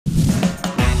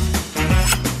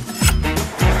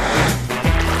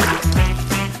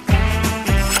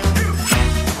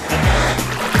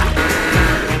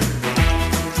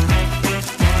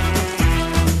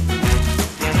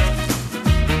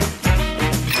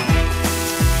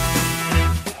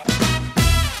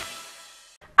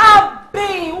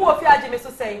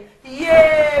say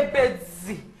ye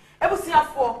bedzi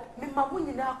ebusiafo me mamu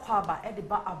nyina akwaba e de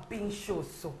ba Aben show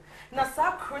so na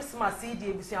sa Christmas e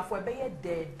de ebusiafo e be ye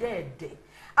de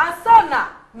asana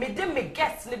me de me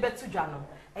guest ne betu dwa no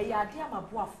e ya ade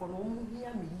amaboafo no mu hia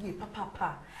me yie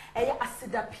papa e ya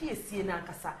asida piesie na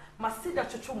nkasa masida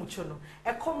chochomucho no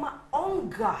e koma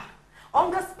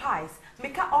onga spice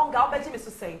meka onga obeji me so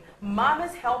saying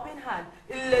mama's helping hand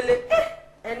lele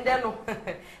and then no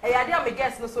e ya ade me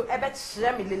guest no so e be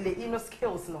kire me lele ino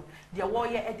skills no de wo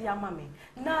ye e de amame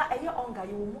na e ye onga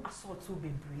ye wo mu assault to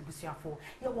bebre busuafo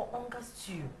ye wo onga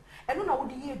stew eno na wo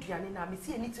de ye aduane na me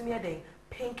see enitumi e den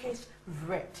pinkish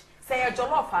red. Say a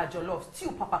jollof,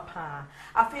 stew papa.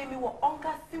 I feel me wa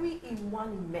onga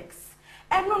 3-in-1 mix.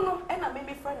 And no, and I made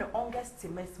me friend the onga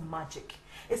stimulus magic.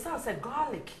 It sounds like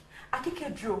garlic,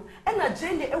 akike drew, and a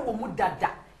jene e wo mudada.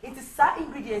 It is sa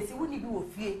ingredients you wouldn't be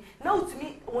with you. Now to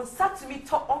me, when sat to me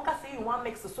talk onga 3-in-1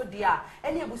 mix so dear.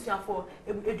 Any abusian for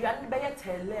a duan be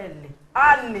telele.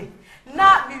 Annie.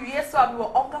 Na me yes so I will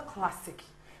onga classic.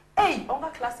 Hey,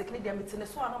 onga classic ni dia mitene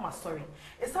so ana ma sorry.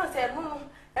 It sounds say no,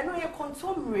 eno ye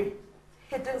contomre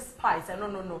hidden spice.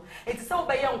 No. It is so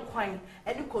be yan kwan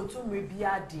eni contomre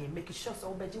bia de make sure so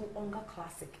obeji onga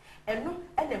classic. Eno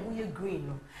ene hu ye green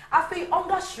no. Afei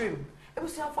onga shrimp. E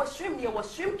busia for shrimp ne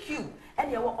was shrimp cube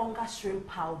ene ye onga shrimp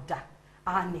powder.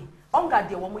 Ani onga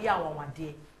de wo mo ya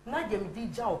wanwade. Na de me di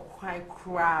ja okwan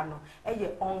kra no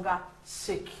eye onga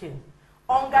chicken.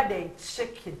 Onga den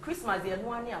chicken Christmas dey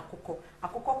no ani akoko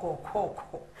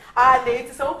koko and it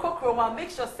is so kokro make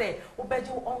sure say obeji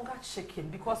onga chicken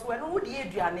because when we dey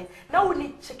aduane na we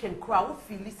need chicken kra we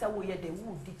feel say we dey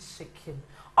wood chicken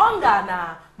onga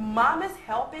na mama's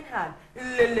helping hand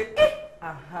lele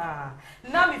aha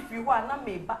na me fi ho na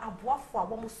me ba aboafo a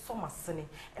wo mo somasene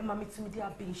e ma metumi dey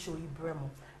Aben show ibremo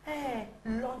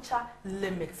launcher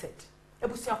limited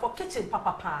ebusia for kitchen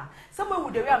papa somewhere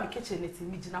would dey am kitchen it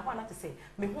me gina ho na to say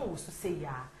me ho wo so say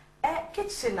ya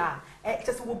kitchen a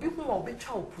just wo bi ho wo be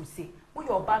twa opuse wo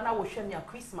your ba na wo hwe me a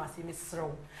Christmas me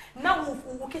srew na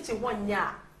wo kitchen ho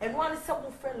nya eno an se wo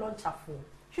friend launcher for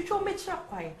hwehwe me kira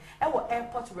kwan e wo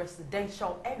airport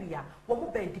residential area wo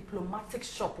mo be diplomatic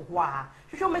shop ho a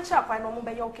hwehwe me kira kwan no mo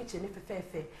be your kitchen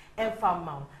fefefe emfa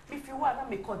maw if you want na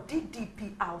me call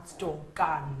DDP outdoor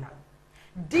Ghana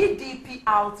DDP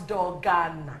Outdoor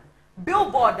Ghana.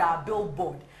 Billboard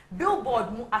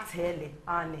mu atele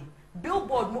ane.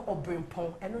 Billboard mu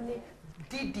obrimpon and only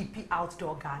DDP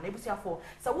Outdoor Ghana. Ebusia for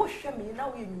so wo hwe me na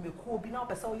we enwumeko obi na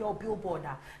opese wo your billboard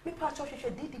a me pa cho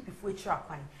hwehwe DDP fu etira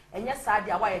kwan. Enye saa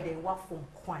dia wa ye den wa fom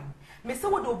kwan. Me se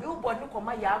wo do billboard no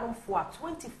koma ya anom for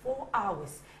 24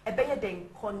 hours. Ebeye den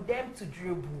condemned to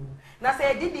dribble. Na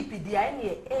say DDP dia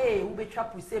ene wo betwa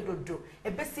puse dodo.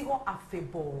 Ebesi ho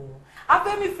afebo.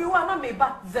 Afemi fi wo na me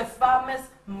ba the farmers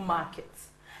market.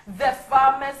 The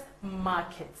farmers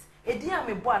market. Edia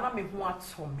me bo na me ho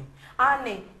atome.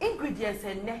 Ane ingredients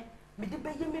ene me de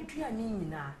beye meduane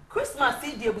nyina. Christmas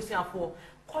e dia busuafo.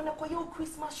 Kona koyo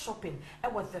Christmas shopping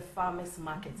was the farmers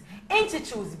market. Ain't it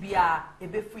choose bia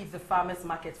ebe free the farmers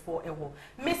market for ewo.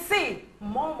 Me say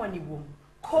more money wom.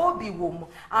 Kobe wom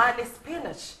and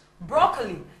spinach,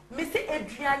 broccoli. Me say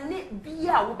aduane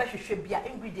bia wo be hwehwe bia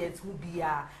ingredients wo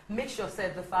bia. Make sure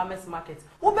say the farmers market.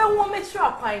 Wo be wo make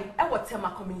sure kwan ewo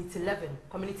Tema Community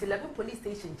 11 police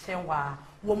station chenwa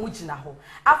wo mu gina ho.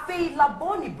 Afei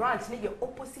Laboni branch ne ye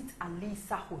opposite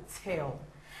Alisa Hotel.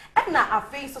 Na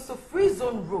afei so Free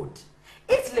Zone Road.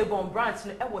 It's Lebon branch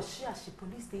no ewo Shiashi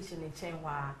police station in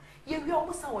chenwa. Ye wi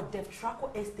almost our Deftraco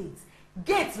estates.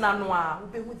 Gate na no a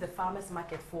we be with the farmers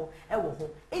market for ewo ho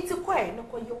enti kwai no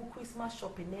koyo Christmas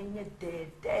shopping enye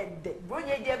dead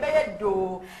bronye de be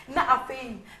do na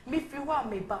afei me fi wa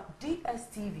me ba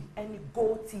DSTV any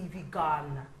Go TV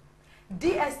Ghana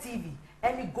DSTV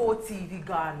any Go TV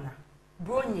Ghana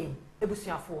bronye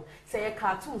ebusuafo say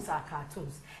cartoons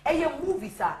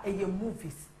eye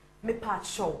movies me part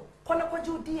show Kona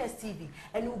kwaji DSTV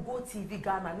and you Go TV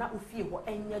Ghana na ufie ho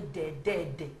enye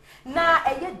dead na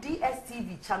eye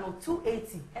DSTV channel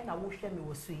 280 and na wo hwe me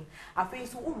wo so yi afei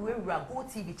so uruwura Go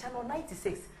TV channel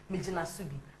 96 mejina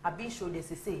subi Aben show dey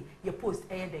say ye post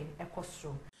eye den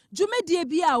ekosro Jumedie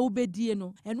bia obedie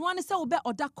no eno ane se obe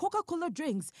oda Coca-Cola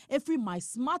drinks every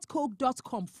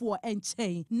mysmartcoke.com for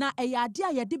enchain na eyade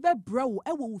a yede be brew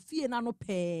ewo ufie na no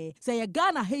pe se ye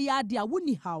Ghana he yade a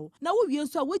woni haw na wo wie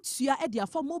nso a wetua e dia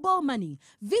for mobile money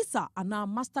Visa ana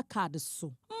Mastercard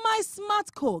so My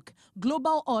Smart Coke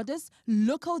global orders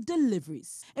local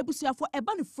deliveries ebusuafo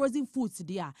eba no frozen foods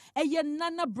dia eye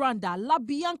nana branda La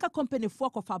Bianca company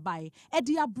for kofa buy e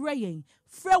dia brain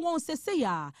frɛ won sese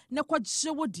ya na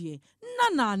kwagye wo die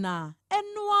na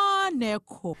enwa na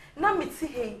ekọ na meti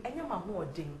hei enya ma ho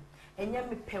odin enya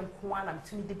me penko ana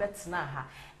mtumi de betena ha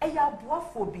eya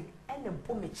aboafo bi ene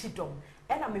mpo mechidom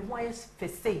ena me ho aye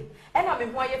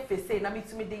fesei na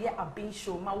mitumi de ye Aben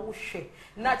show ma wo hwe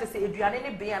na te se eduane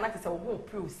ne be na te se wo ho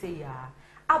pro say ya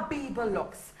Abiba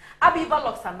locks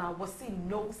ana was see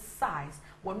no size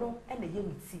wono ena ye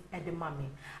miti e de mame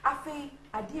afi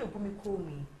ade egumi call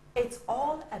me it's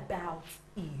all about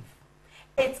Eve.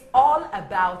 It's all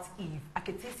about Eve.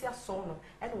 Aketesia sono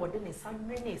and what then is some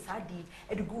rene sadi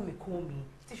edugumi call me.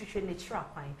 Tishu nature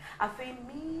pine. I feel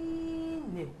me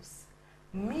nails.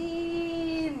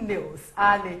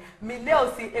 Ale me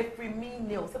nails see every me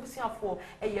nails. Everything for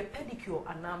a pedicure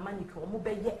and a manicure.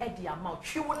 Mube ye edi amount.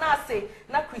 She will not say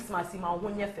na Christmas in my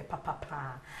 1 year for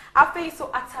papa. I feel so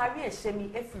atari and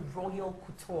shemi every royal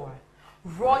couture.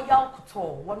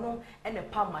 One and a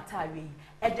palmatari,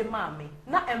 edemame,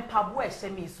 na empabo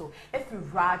shemi so every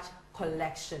Raj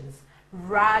collections,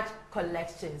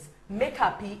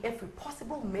 makeup every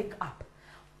possible makeup.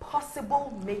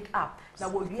 Now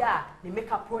we are the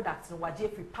makeup products and what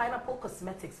every Pineapple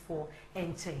Cosmetics for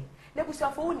chain.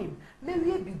 Nebusia for him,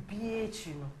 maybe be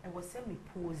BH, and was semi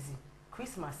posy,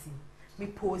 Christmassy. Me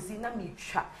posy na me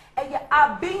tra. Eya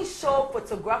Aben show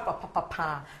photographer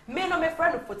papa. Me no me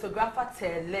friend photographer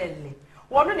telele.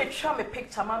 One ne tra me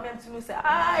picture ma me ntumi say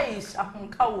aish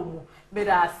ahunka wo mu. Me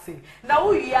da say. Na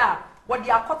wo ya what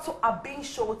the akoto Aben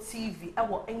show TV e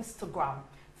wo Instagram,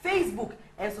 Facebook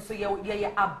and so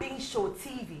yeah Aben show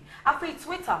TV. Afi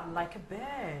Twitter like a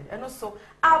bird. And also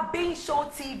Aben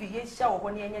show TV ye sha wo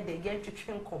ne enya de ye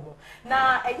twetwe nkomo.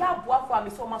 Na eya aboafo a me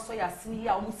so ma so ya sini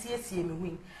ya o mu siesie me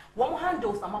hu. One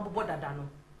handles am abobo dada no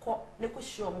ko ne ko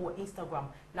show mo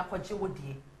Instagram na ko je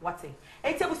wodie wate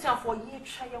enti abusian for ye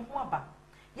twa ye ho aba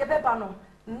ye beba no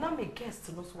na me guest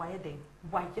no so waye den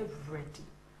waye ready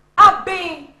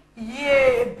Aben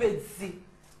ye busy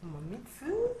mommy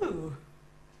too.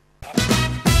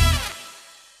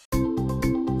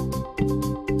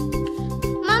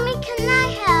 Mommy, can I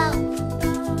help?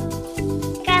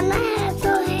 Can I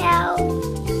also help?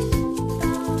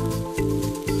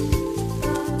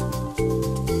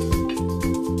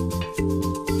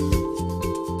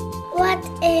 What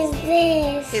is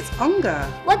this? It's Onga.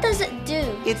 What does it do?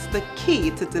 It's the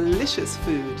key to delicious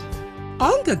food.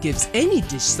 Onga gives any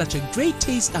dish such a great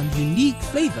taste and unique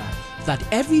flavor that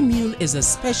every meal is a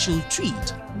special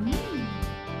treat.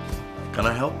 Can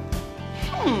I help?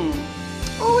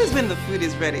 Always when the food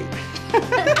is ready.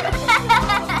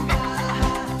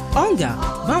 Onga,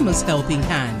 Mama's helping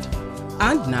hand.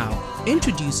 And now,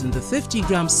 introducing the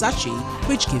 50-gram sachet,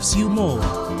 which gives you more.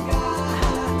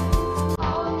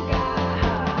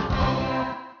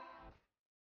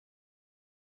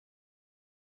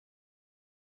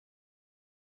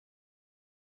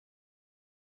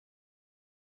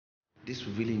 This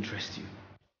will really interest you.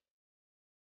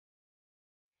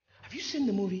 Have you seen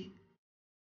the movie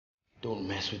Don't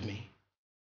Mess With Me?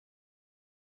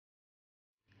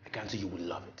 I guarantee you will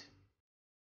love it.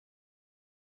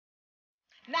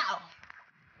 Now,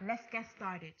 let's get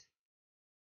started.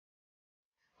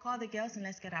 Call the girls and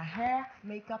let's get our hair,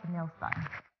 makeup, and nails done.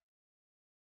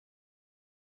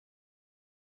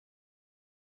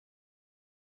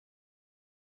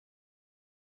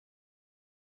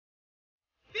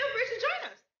 Feel free to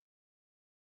join us.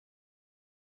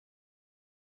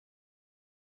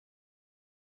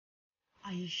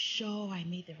 Are you sure I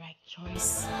made the right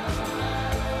choice?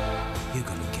 You're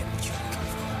gonna get what you're looking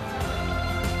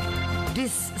for.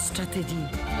 This strategy,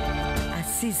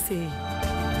 as she say,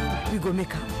 we go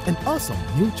make up. An awesome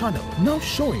new channel now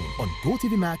showing on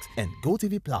GoTV Max and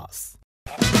GoTV Plus.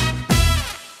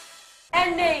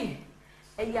 And nay,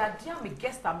 eya dia me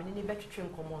guest am ni be twetwe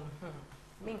nkomo no.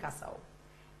 Me nkasa o.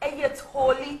 Eya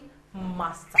Toli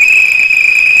master.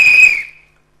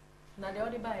 Na de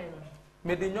odi bae no.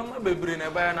 Me de nyoma bebre na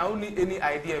bae na only any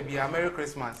idea be a Merry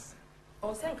Christmas.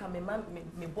 O say nka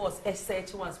me boss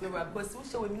search once we were because we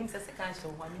show we minim say second show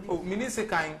one. Oh, mini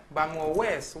second ba mo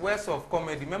words of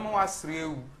comedy. Memo was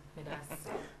real. Me da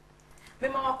say. Me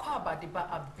ma wa kwa ba de ba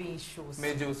Aben shows.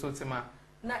 Meje so tima.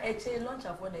 Na eche launch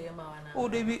afo na yema wana. O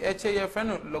de bi eche ye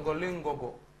friend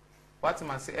logolingogo. What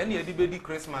ma say any edi be di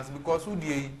Christmas because who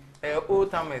dey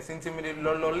old timers intimate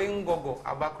logolingogo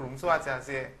abakrum so what I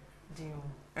say. Dio.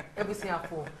 Everything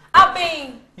afo.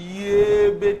 Aben.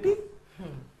 Ye baby.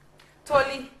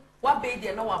 Toli, what be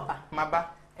there no waba? Maba.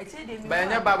 Eche de mi. Ba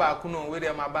nya baba kuno we dey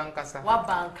mabankasa. Wa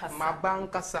bankasa.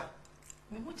 Mabankasa.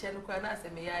 Me hu che no kwa na se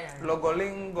me yaya.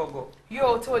 Logolingogo.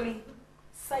 Yo Toli.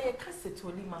 Say kase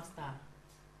Toli master.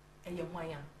 Eye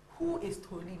hwan. Who is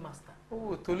Toli master?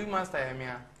 Oh, Toli master ya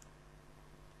mia.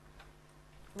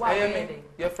 Why?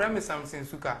 Your friend is something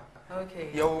suka. Okay.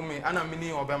 You me, and I'm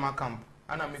mini Obama camp,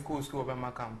 and I'm go school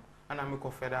Obama camp, and I'm go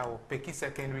federal, Peki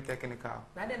secondary technical.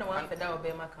 I didn't want federal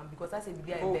Obama camp because I said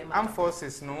be Obama. I'm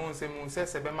forces no one say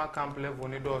Obama camp level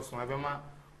on the doors, so Obama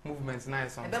movements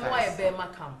nice on.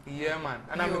 Obama camp. Yeah man,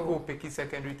 and I'm go Peki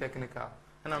secondary technical,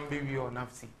 and I'm baby or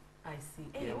NAFTI. I see.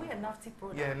 Hey, we are NAFTI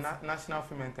product. Yeah, National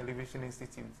Film and Television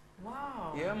Institute.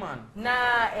 Wow. Yeah, man. Nah,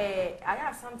 I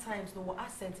have sometimes no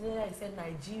accent. I said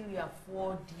Nigeria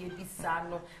for the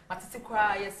Bisano, but it's a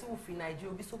cry. Yes, so free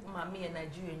Nigeria. Be so mommy and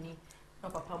Nigeria ni. No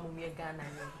papa mummy Ghana.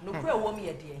 No pray woman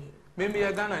a dear. Me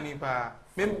a Ghana ni pa.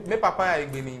 Me papa a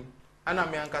Igbeni. Ana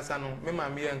me ankasano. Me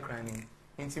mami a crying.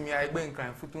 Inti me a Igben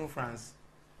crying. Futu France.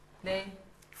 Ne.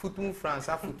 Futu France.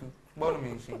 A futu. Born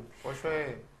me machine. For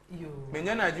sure. Yo. Me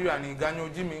nya Nigeria ni Ganyo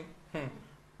Jimmy.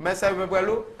 Mesa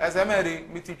bebelo esemeri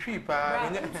mititwi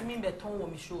pa to me beton wo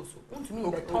mi show so to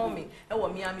me beton me e wo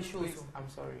mi am show so I'm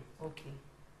sorry. Okay.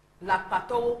 La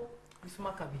pato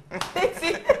bisuma kabi.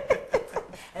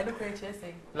 E do kwen che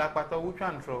say La pato wo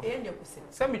twa ntro. E nya ko se.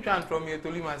 Se mi twa ntro mi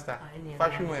Toli master.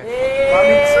 Fashion we.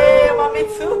 Mami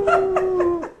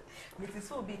too. Me ti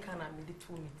so bi kana me di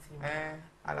two meeting.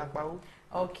 Alakpa wo.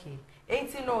 Okay.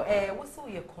 Ain't no what so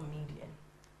you comedian?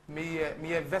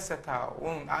 Me a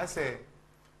versatile. I say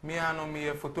me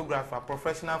a photographer,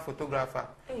 professional photographer.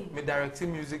 Hey. Me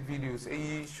directing music videos,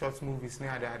 short movies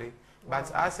near that.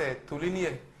 But I say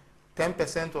Toli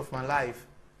 10% of my life.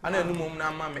 And then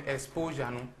no exposure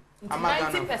no.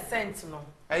 90% no.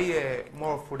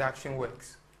 More of production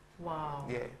works. Wow.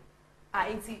 Yeah.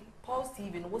 Paul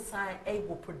Steven, what side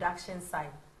production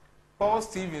side? Paul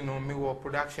Steven no me wo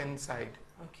production side.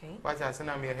 Okay. But I say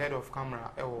I'm a head of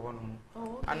camera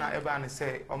okay. And I ever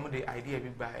say the idea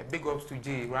big ups to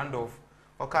Jay Randolph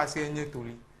or say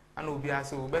Toli. And obi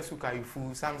ase obesuka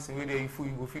ifu something we dey ifu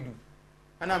you go fit do.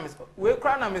 And I'm we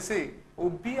cry na me say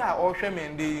obi a ohwe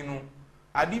mende yi no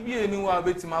ade bi eni wa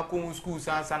betima ko school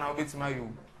sansa na obetima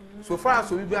you. So far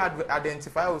as we be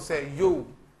identify or say yo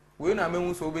we na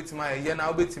mehu so obetima ye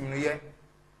na obetim no ye.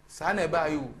 Sa na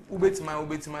eba you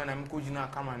obetima na me ko jina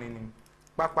camera nenim.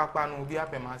 Papa no obi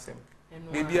apem asem.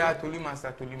 Baby a Toli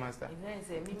master. Even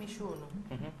say mimi show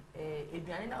no.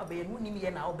 Eduane na obe mu nim ye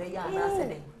na obe ya na ase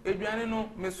den. Eduane no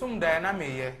me sum da na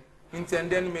me ye.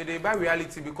 Intended me dey by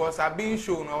reality because I been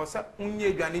shown or say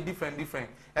unye eduane different.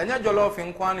 Enya jollof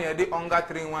nkwan na ye dey onga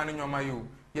 3-1 nyoma you.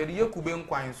 Ye dey kube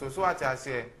nkwan so ati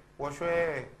ase. Wo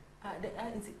hwe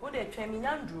o dey twa me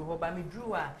nyandru ho ba me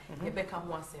drew a e beka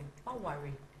ho asem. Ba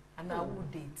worry and I will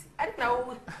date. I think now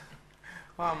oh,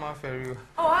 I'm after you.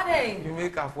 Oh, are they? You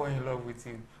make her fall in love with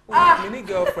you. Oh, mini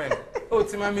girlfriend. Oh,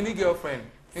 to my mini girlfriend.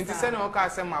 Into send okay,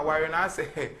 say my worry and I say,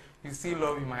 hey, you see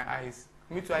love in my eyes.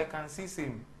 Me too, I can see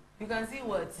same. You can see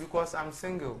what? Because I'm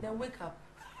single. Then wake up.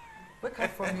 Wake up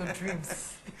from your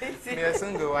dreams. Me a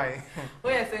single, why?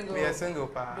 Why a single? Me a single,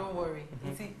 pa. Don't worry.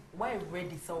 You see, why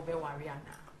ready so be worry now?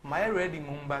 My ready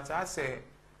mum, but I say,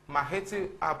 my hate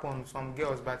up on some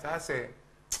girls, but I say,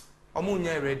 I'm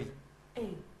ready. Hey.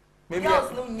 Maybe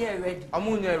girls no near ready.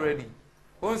 I'm ready.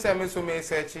 Won't say me so me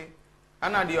search it.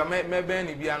 And I do me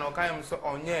Benny be an okay, I'm so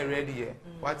on near ready.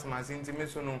 What's my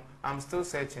intimacy? No, I'm still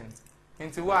searching.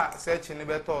 Into what searching the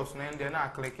better and then I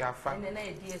click your fact. And then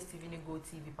I DSTV go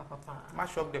TV, papa.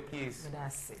 Mash up the place.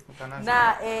 That's it.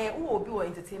 Now, who will be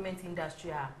entertainment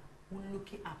industry? Who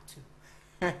looking up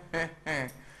to?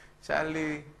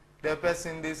 Charlie, the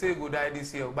person they say good eye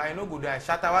this year, but I know good eye.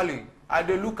 Shatawali, I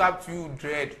do look up to you,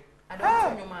 dread. I don't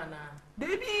tell you, man.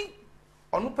 Baby,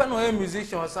 on open or a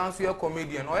musician or sounds you a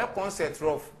comedian or a concert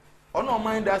rough. On no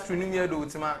mind that you need to do,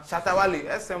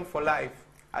 Shatawali, SM for life.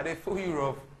 I dey feel you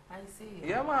rough. I see.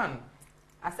 Yeah, man.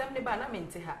 Assembly ban I'm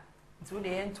into her. To the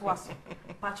end to us.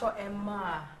 Pacho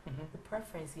Emma. The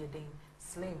preference here then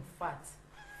slim, fat,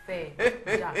 fair,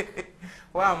 jack.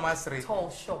 Wow, mastery. Tall,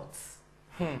 short.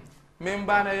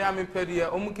 Member na ya me pedia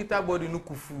omukita body no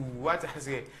kufu. What I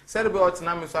say? Said about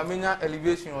na me so amenya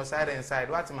elevation or side and side.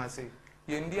 What man say?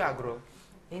 Ye ndi agro.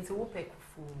 Into wo pe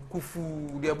kufu.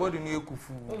 Kufu, their body no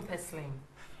kufu. Pe slim.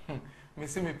 Me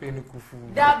see me pe no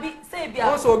kufu. Dabi say bia.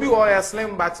 Also be all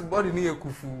slim but body no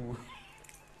kufu.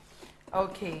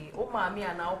 Okay, o mami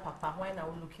and now papa when I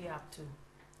looking up to.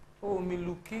 Oh, me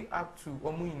looking up to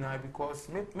omuina because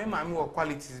me mami or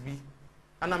qualities be.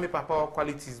 And me papa or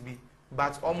qualities be.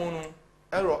 But omono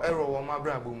error wa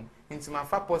mabrabum into my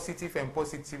fa positive and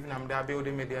positive na mda build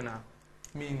media na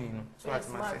meaning so at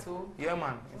my say yeah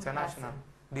man international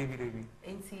David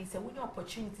enti say when your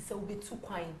opportunity say we be too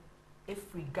kwine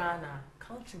every Ghana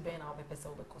country be na we pese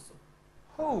we koso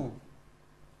oh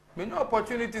me no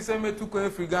opportunity say me too kwine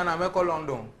every Ghana me call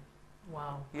London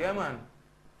wow yeah man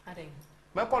I think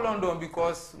Me call London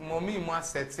because mommy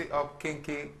must set up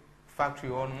kenke factory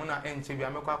on Mona Enchebi. I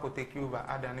make take you over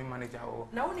Adani manager.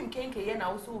 Now when him kenke, na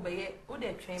also be who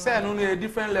they train. Say no a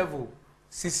different level.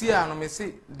 Sisia no me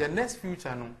say the next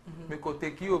future no me could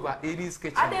take you over 80s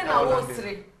kitchen. I don't know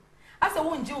as a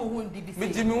one Jew who did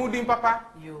me Jimmy Woodin papa.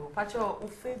 You patch your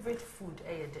favorite food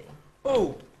a day.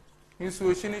 Oh, you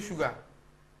so shiny sugar.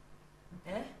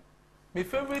 Eh? My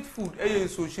favorite food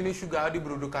is so shiny sugar the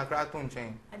brodo kakra ton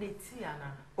chain. And it's tea,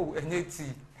 Anna. Oh, and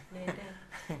tea.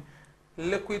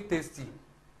 Liquid tasty.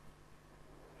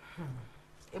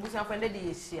 It was offended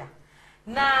this year.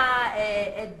 Na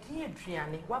dear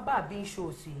Driani, what about being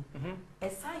shows you? A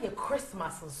sign of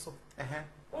Christmas and so.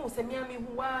 Oh, say me,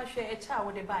 who was a child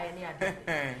with a buy any other.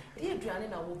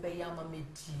 Adriani, I will be yama me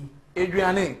tea.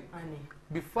 Adriani,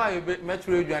 before you met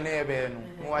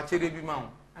Adriani, watch it be mount.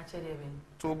 I tell you,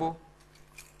 Tobo.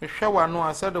 The shower no,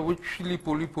 I said the witch chili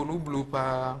polipo no blue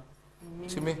pa.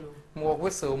 To me, more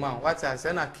whistle mount. What I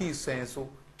said, a key saying so.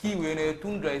 Key when a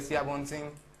tundra is here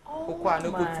wanting. Oh, quite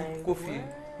no coffee.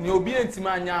 Ni obi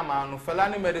entima nyama no fela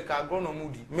ni medical agrono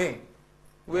mudi me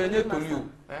we enye Toli o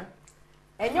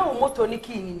enye wo moto ni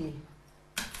ki ni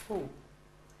oh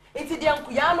enti dia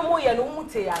ya no mo ye no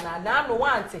mute ya na no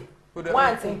wante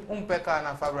umpeka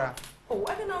na fabra oh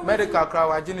I don't medical kra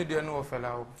wa gini de no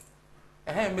fela o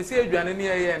me se aduane ni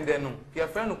ye ende no ye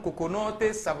fra no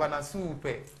Kokonte savana soup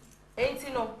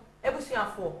enti no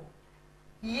ebusuafo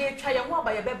ye twa ye ho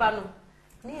aba ye beba no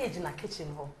ni ejina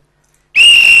kitchen ho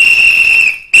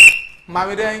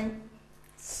Mami den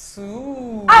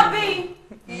su Aben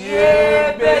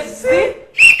ye besi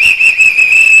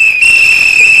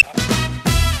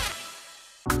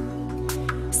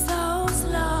So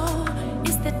slow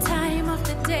is the time of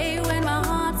the day when my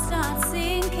heart starts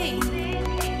sinking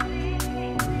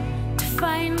to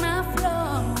find my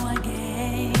flow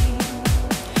again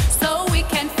so we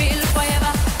can feel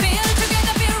forever feel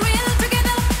together feel real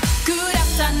together good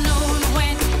afternoon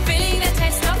when feeling the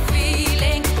taste of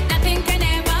feeling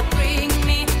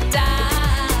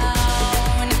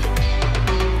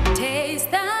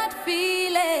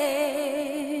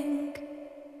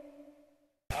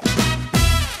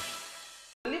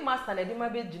master na dima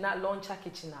be gina launcher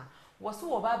kitchen a wo so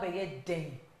wo ba be ye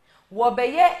den wo be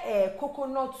ye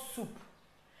coconut soup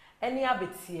eni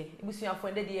abetie ebusuafo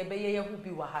ende de ye be ye hu bi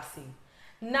wa hase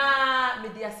na me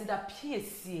de asida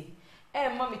piesie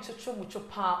ma me chocho mucho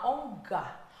pa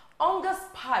onga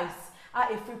spice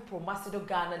a free Promasido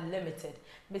Ghana Limited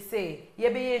me say ye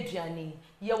be ye aduane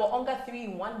ye wo onga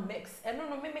 3-in-1 mix eno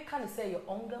no me can say ye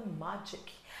onga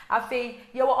magic afi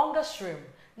ye wo onga shrimp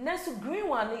Nesu green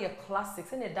one ye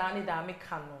classics and a dani dami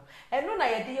cano. And no na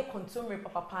ye de consumer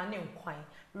papa ne nkwan.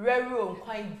 Reru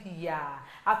nkwan bia.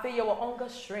 Afe ye wa onga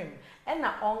shrimp and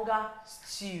na onga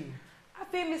stew.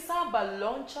 Afe mi samba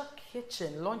launcher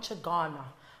kitchen, launcher Ghana.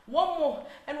 One more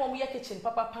and one we kitchen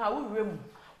papa pa we remu.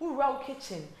 We raw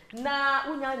kitchen na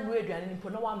unya nwe aduane nimpo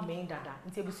na wa main dada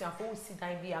nti ebusuafo wo si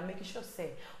dan bia make sure say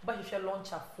ba hwehwe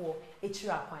launcher for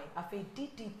echira kwan afi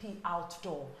DDP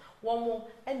outdoor womo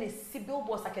ene si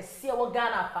billboards akese wo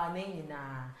Ghana fa na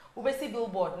nyina wo be si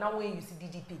billboard na when you see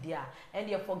DDP there and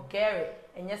you forget it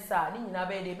and yes sir ni nyina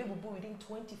be dey bebubu within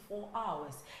 24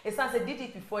 hours it sounds a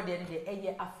DDP for the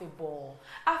eye afebo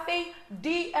afi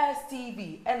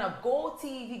DSTV and a Go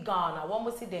TV Ghana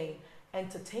womo si den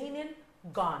entertaining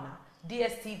Ghana,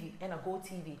 DSTV and a Go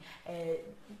TV.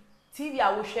 TV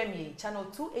I will share me channel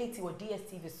 280 or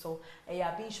DSTV so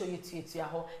I been show you to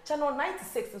yaho channel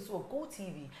 96 and so Go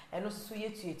TV and also you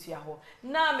to yaho.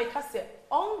 Now me ka say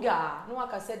onga no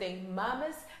aka say the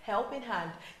mama's helping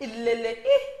hand. Ilele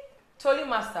Toli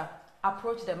master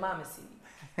approach the mama see.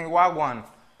 Wagwan.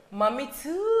 Mommy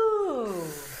too.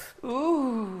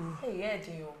 Ooh. Hey yeah,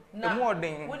 Jio. Now what do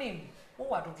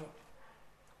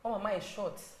oh mama is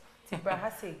short. Tu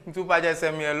pa just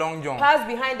send me a long john. Pass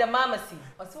behind the mamacy.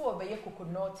 Osi wo be ye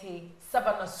Kokonte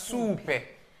savana soup.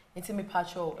 Inti me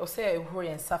pacho o say e hurry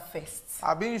and first.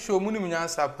 I been show muni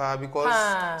munyansa pa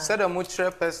because said the much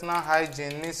personal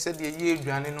hygiene ni said ye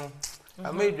aduane no.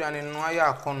 I made aduane no aye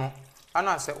akono.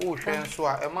 Ana say o hwe nso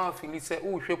a e ma feel say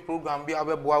o hwe program bi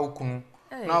abeboa okunu.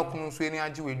 Na okunu so eni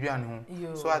age we aduane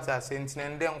ho. So at say ntina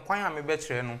nde nkwan a me be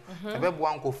kire no.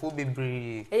 Abeboa nkofo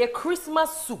bebre. E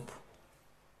Christmas soup.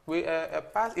 We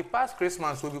past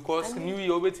Christmas so because New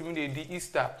Year obetimi dey di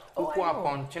Easter oku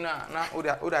upon china na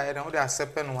oda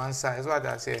accept on one side so what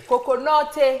I say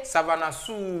Kokonte savana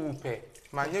soup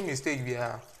my name mistake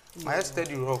bia my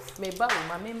steady rough me ba o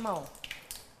ma me ma o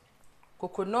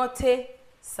Kokonte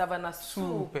savana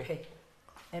soup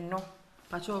eno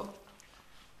pacho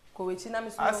ko wechi na me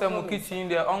so asa mo kitchen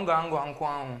dey onga anko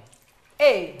anko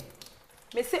eh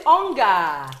Me say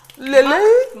onga.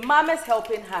 Lele. Mama's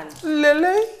helping hand.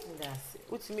 Lele. That's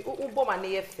it. Utimi ubo ma na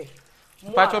yefe.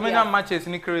 Pacho me na matches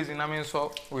ni crazy na me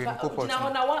so we go pot.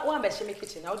 Na one be she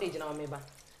kitchen. Na o dey gina o me ba.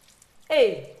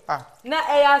 Eh. Ah. Na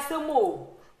e asemo.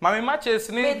 Mami matches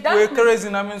ni we crazy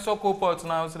na me so co pot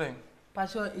na usre.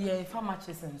 Pacho ye fa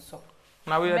matches nso.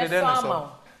 Na we dey there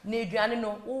so. Na eduane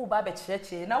no wo ba be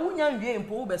cheche na wunya nwie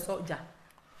mpo wo be so ja.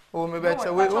 Oh me be che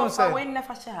we won say. We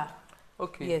never share.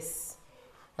 Okay. Yes.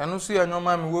 Anu so ya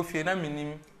nyoma me wo fie na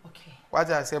minim. Okay. What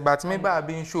I say but me ba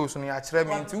Aben shows no ya kire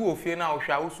me nti wo fie na wo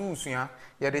hwa wo so usua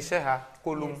ye de hye ha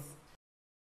kolum.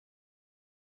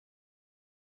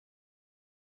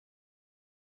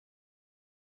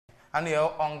 Ani e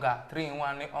onga 3 in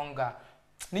 1 ni onga.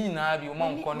 Ni nyina bi o ma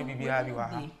nko ni bibia bi wa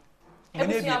ha. Me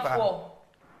ne bi pa.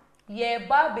 Ye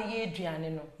ba be ye aduane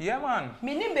no. Yeah man.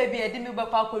 Me ni baby e di me ba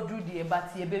kwa kodru die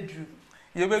but ye bedru.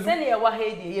 Ye bedu. Say ye wa ha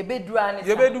die ye bedru ani.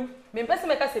 Ye bedu. Me pese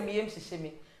me ka se me yem hihye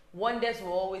me. Wonders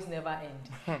will always never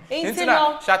end. Into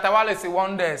now, Shatawale say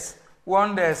wonders,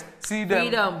 wonders, see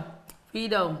them.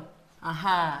 Freedom.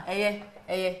 Aha,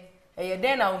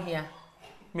 then out here.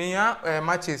 Me ya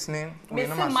matches ni. Me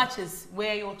see matches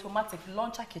where you automatic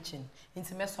launcher kitchen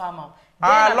into me so amount.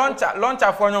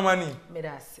 Launcher for your money. Me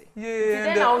that say.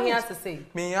 Yeah. Then out here to say.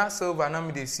 Me ya silver na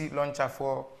me dey see launcher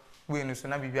for we no so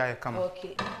na bibia come.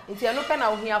 Okay. Into you no pen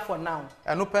out here for now.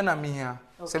 I no pen na me here.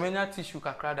 Se menya tissue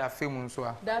kakra da fame nso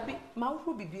a. Dabi, ma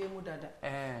wo bibie mu dada.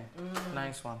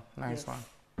 Nice one.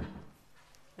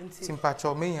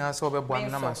 Simpacho me ya so be boa me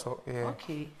na ma so.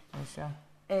 Okay. Insha.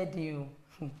 Edio.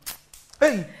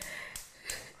 Hey.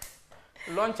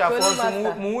 Launcher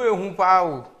for mu ehun pa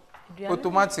o.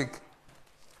 Automatic.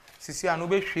 Sisi anu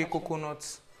be hwe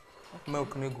coconut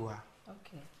milk ne go ha.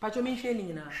 Okay. Pacho me hwe ni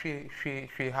nyina.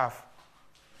 Hwe half.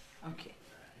 Okay.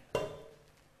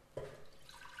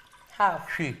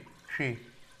 Half. She.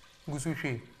 Gusu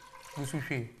she.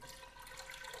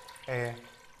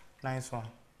 Nice one.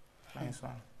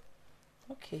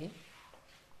 Okay.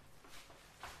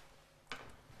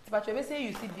 But you say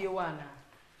you see be one.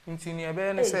 Intini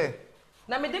ebe ne say.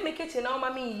 Na me dey me kitchen na o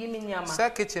ma me yi me nyama. Say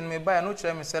kitchen me buy no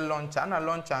kire me say lunch na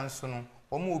lunch anso no.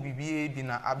 O ma obibie bi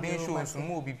na Aben show nso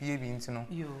ma obibie bi ntino.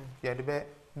 Yo. Ye de be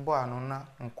bo anu na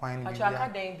nkwan ni bi. Pacho aka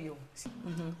den bi o.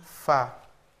 Fa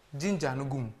ginger no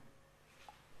gum.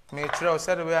 Me chere o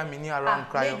said we am ni around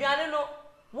cry. Me duane no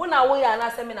wo na wo ya na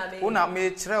se me na me. Wo na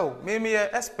me chere o me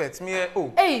expert me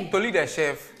Toli the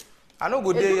chef. I no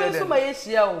go dey here then. So ma ye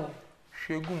hia o.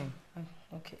 Hwegum.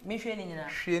 Okay. Me hwe ni nyina.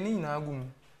 Hwe ni nyina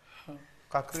gum.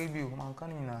 Kakre bi o man kan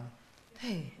nyina.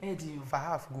 Hey, Eddie. For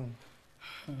half gum.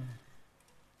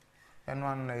 And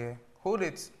one layer. Hold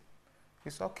it.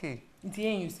 It's okay. It's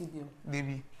here you see them.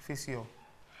 Baby, face you.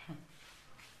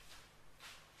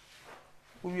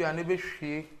 We are never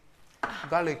share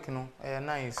garlic no,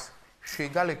 nice. Share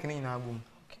garlic ni na gum.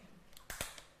 Okay.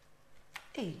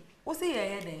 Hey, what's it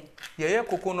here then? Yeah,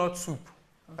 coconut soup.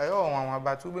 I want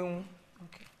about to be.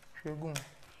 Okay. Share gum.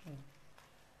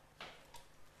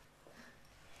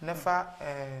 Never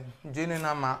Jane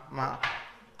na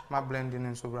ma blending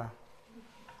in sobra.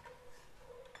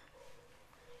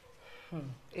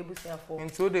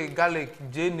 Into the garlic,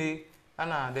 Jane,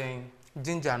 and then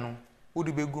ginger no,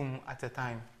 would be gum at a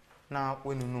time. Now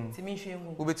when you know,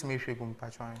 who bet me shagum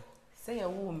patron. Say a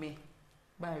woman,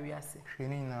 by Riase.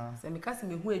 Shinina, say, because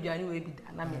me who Johnny will be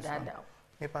done, I'm a dad.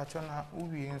 A patron, who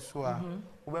be in so,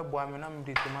 who were boy, I'm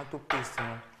the tomato paste,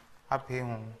 happy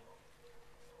home.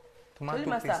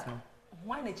 Tomato paste.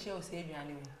 Why the chill say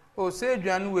Johnny? Oh, say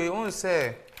Johnny, we won't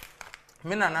say.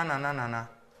 Mina na,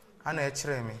 and a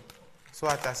chere me. So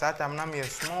at a sat I'm not a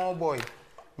small boy.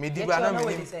 Me diba na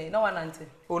me say no one auntie.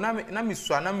 Oh na me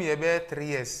swana me about 3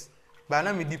 years. Ba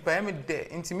na me dipa me de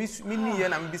inti me ni ye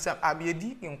na me bisa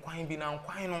abiedi nkwan bi na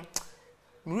nkwan no.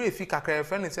 Me refi kakra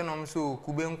friend say no me so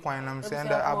kube nkwan na me say and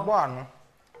abo ano.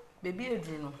 Baby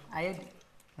edru no ayedi.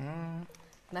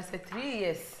 Na say 3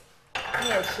 years. Me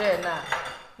e share na.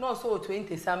 No so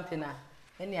 20 something na.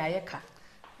 Eni ayeka.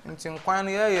 Inti nkwan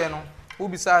no ye no.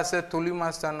 Ubisa said Toli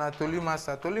master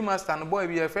no boy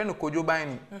be a friend Kojo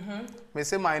Bani. Me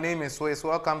say my name is so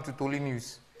welcome to Toli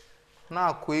News.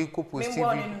 Na akoi ko post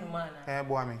TV.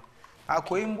 Boy me.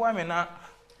 Akoi boy me na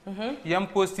yam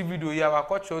post video ya wa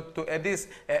kocho to this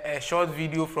a short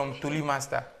video from Toli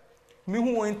master. Me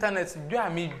who internet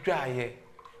dwa me dwa ye.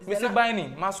 Me say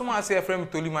Bani, masoma say friend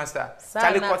Toli master.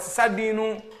 Chale ko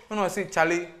sadin no say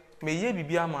chale me ye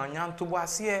bibia ma nyanto bo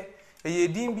ase e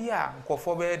din bi a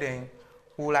nkofo be den.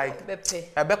 Who like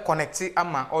a connect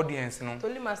ama audience no.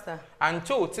 Toli master.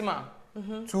 Until Tima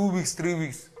 2 weeks, 3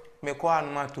 weeks. me ko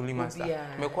anuma Toli master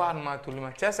me ko anuma Toli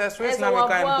ma chese sweet na me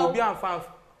kan ko bi anfa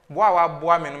boa wa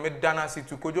boa me no me dana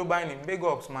situ kojo ban ni big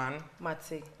ups man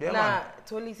mate na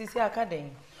Toli sisi aka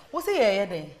den wo se ye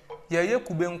den ye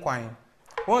kube nkwan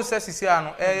won se sisi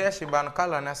ano ye hyiba no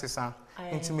kala na sesa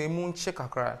nti me mu nche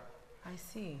kakra I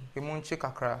see e mu nche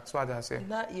kakra so ada say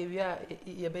na ye wia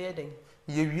ye be ye den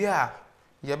ye wia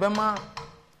ye be ma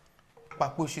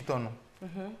pakpo shito no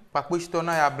pakpo shito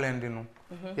na ya blend no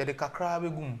ye de kakra be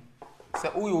gum se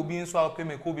o ye obi nso a pe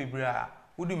me ko bebra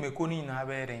udi me ko ni na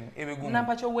be den e be gum na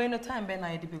pacho we no time be na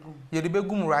ye de be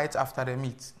gum right after the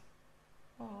meat.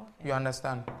 Oh, okay. You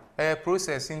understand?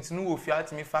 Process into no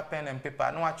fiat me fa pen and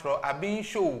paper. No actual Aben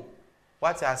show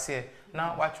what I say.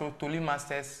 Now watch Toli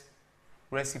Masters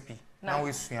recipe. Now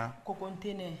we see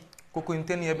Kokonte.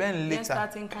 Kokonte you ben later.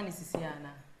 Starting can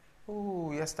sisiana.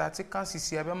 Oh, you starting can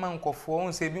sisi ebe man kofo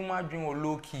on say bi mu adwen o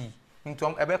low key.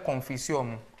 Into ebe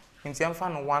confusion. Into em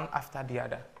fan one after the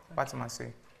other. What am I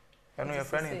say? You know your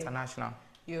friend international.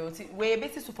 You we be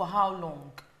for how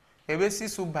long? Ebe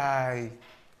so by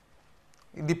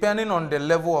depending on the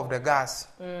level of the gas.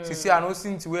 See, I know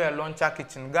since we are launcher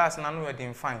kitchen, gas na no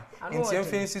wedding fine. In some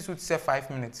fancy to say 5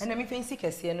 minutes. And me fancy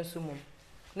kesi no sumo.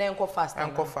 Na enko fast.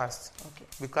 Enko fast. Okay.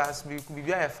 Because we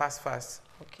be a fast.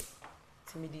 Okay.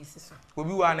 Timidi siso. We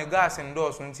be one gas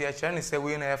indoors until you try to say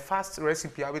we na a fast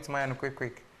recipe a bit my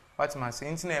quick. What man say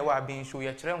internet we being show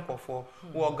you try enko for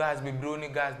wo gas be broni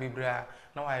gas be bra.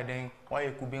 Now I then why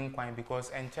you could be quite because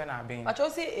enchana being. I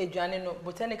just say ejuane no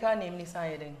botanical name ni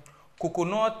say then.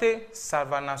 Kokonte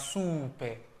savana soup.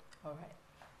 All right.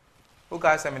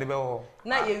 Okay, say me the be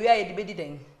na ye wia ye de bedi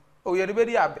den. Oh, ye de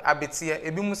bedi abetie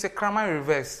ebi mu se krama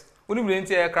reverse. Oni bi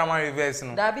nti e krama reverse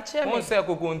no. Da bi che me. Won say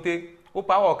Kokonte, o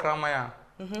pa wo krama ya.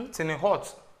 Tini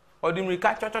hot. Odi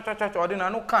mrika cho odi na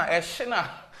no kan e hye na.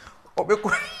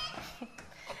 Obeko.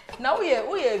 Na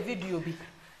we video bi.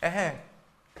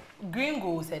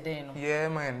 Gringo said den no. Yeah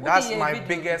man, that's my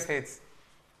biggest hit.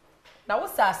 Na wo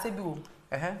sa ase bi o.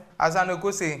 As I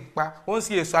go say, pa won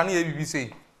see esu anu ye bibi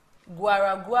say.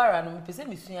 Guara no me pese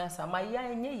misua sa ma ya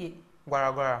enye ye.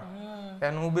 Guara.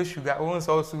 Enu be sugar, won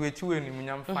so so we chi we nim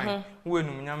nyam fine. We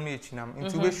nim nyam na echi nam.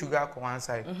 Nti we sugar ko one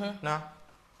side. Na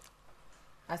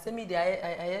asemi de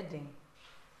ayedin.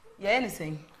 Ye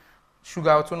anything.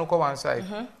 Sugar to no ko one side.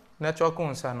 Na choko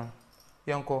nsa no.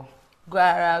 Yenko.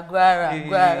 Guara.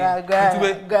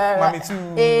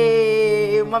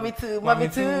 Mami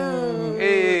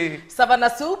too. Savana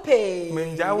soup.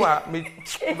 Menjawa me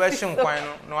version kwan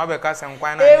no abeka se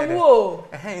kwan na ade. Ewo.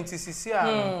 Nti sisi a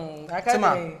no.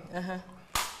 Akade.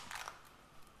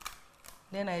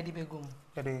 Then I di begum.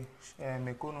 Ade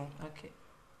mekono. Okay.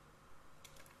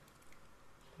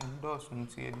 Ndos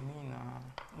nti edini na.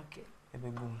 Okay.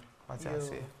 Ebegum. What I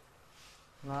say.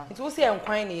 Na. It was here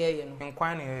nkwan na ye no.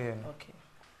 Nkwan na ye no. Okay.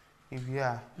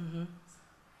 Ivia.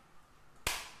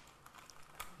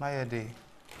 My day.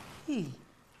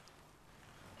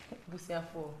 Busia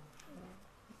for.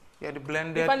 Yeah, the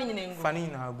blended funny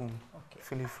na agum. Okay.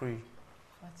 Feel free.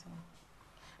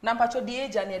 Na mpacho di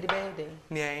eja na de be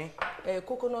dey.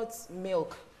 Coconut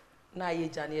milk na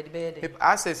eja na de be dey. If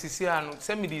access is here no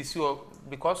send me this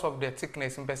because of the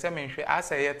thickness in person me hwe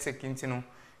as e thick intino.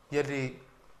 Yeah, the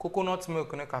coconut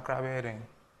milk na kakra be dey.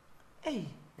 Hey,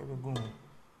 e be gum.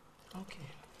 Okay.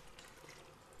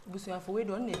 Busia for we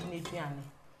don need aduane.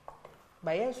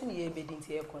 Ba yen so ne ye be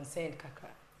dinti e concerned kakra.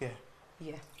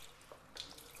 Yeah.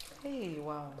 Hey,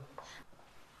 wow.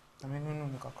 I mean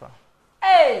no kakra.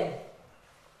 Hey.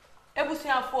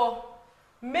 Ebusia for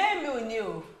me oni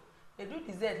o. E do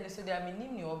dessert ne so dey am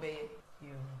nim ni obeye.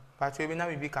 Yo. But we be na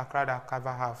be kakra that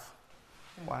cover half.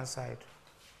 One side.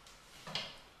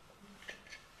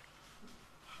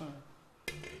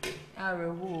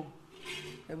 Arewo.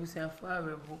 Ebusia for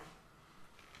arewo.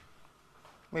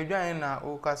 Me dwan na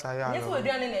o kasa ya. Yes, we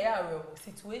dwan na ya arewo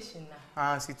situation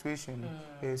na. Situation.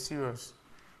 Serious.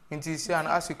 Nti see and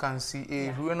as you can see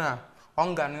ehuru na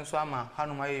onga ne so ama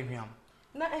hanuma ye hwiam.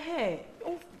 Na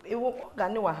ewo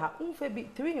gane wa ha unfe bi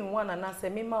 3 in 1 na se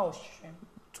me ma o hwem.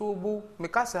 Tobu me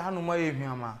kasa hanuma ye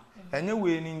hwiam a enye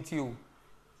we ni nti o.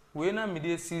 We na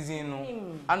media season no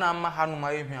ana ama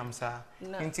hanuma ye hwiam sa.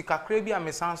 Nti kakra bi a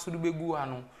me san so do begu ha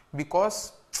no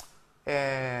because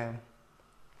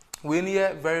we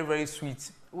near very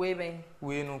sweet. We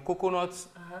no coconut.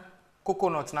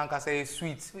 Coconut na nkasa is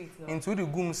sweet. Into the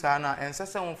gum sana and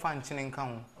sese won fa nchine nka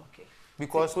ho. Okay.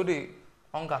 Because so the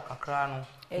onga kakra no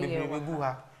begu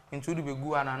ha into the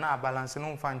begu ha na balance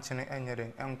no fa nchine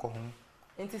enyere enko ho.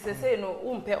 Enti sese no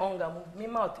umpe onga mu me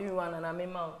ma 3-1 na me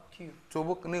ma 2. To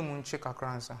book na mu nche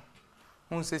kakra nsa.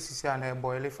 Un se sisi na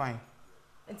boil fine.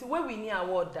 Enti we ni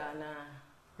award da na.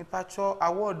 Me pacho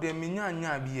award dem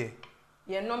nya bi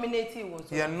ye nominate wo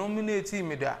so ye nominate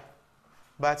me da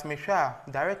but me hwa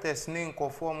directors ne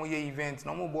nkofo mo ye event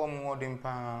na mo bo mo wodem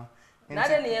pa na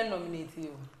de ne ye nominate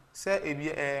you se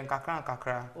ebi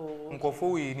nkakra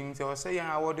nkofo we nim se o se yan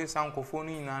award san nkofo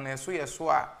ni na na so ye so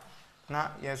a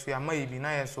na yeso ya mai bi na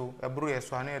yeso ebro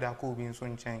yeso na eda ko bi nso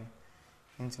nchen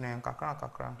ntina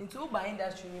nkakra into by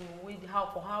industry with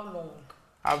for how long?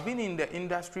 I've been in the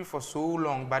industry for so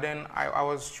long, but then I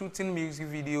was shooting music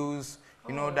videos,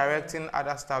 you know, directing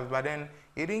other stuff, but then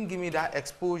it didn't give me that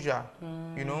exposure,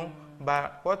 you know.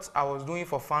 But what I was doing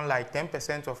for fun, like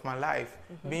 10% of my life,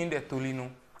 being the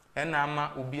Tolino, and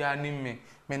nama ubia me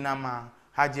nama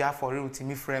hajia for real to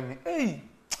me frame. Hey,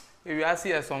 if you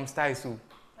see some styles, so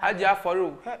hajia for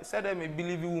real, said I may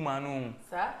believe you woman,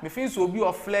 sir. Me feel so be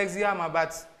of flex here,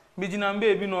 but me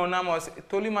baby no namos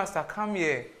Toli master come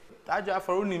here. Aja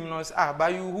for him no by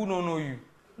you who don't know you.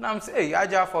 Now I'm say hey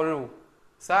Aja for real.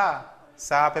 Sir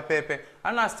pepe.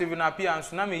 And na Steven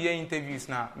appearance na me hear interviews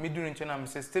na me during channel me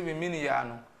say Steven mini ya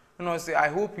no. You know say I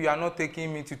hope you are not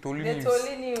taking me to Toli news. The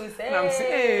Toli news. Hey. I'm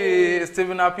say hey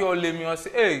Steven appear let me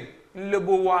say hey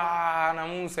lebo wa na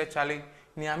mu say chale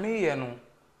ni ame here no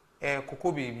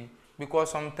Coco baby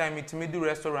because sometimes it me do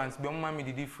restaurants be mama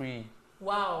me did free.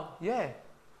 Wow. Yeah.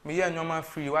 Me hear normal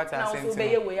free what I sent. Now so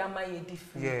be we am ye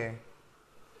free. Yeah.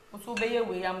 So be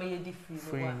we am ye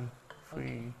free.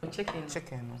 Free.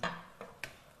 Chicken.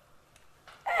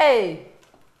 Hey.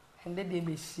 And they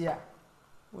be share.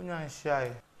 Unya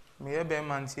share. Me e be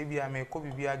man se bia me ko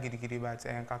bibia gidigidi but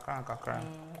kakra. Kakra.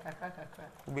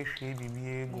 Ube hwe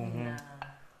bibia egu hu.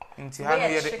 Nti ha no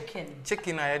ye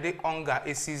chicken na ye de onga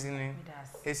seasoning.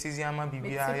 Season ama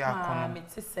bibia ya kono. Me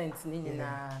ti sense ni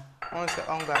nyina. On se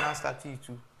onga na start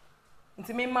itu.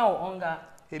 Nti me ma onga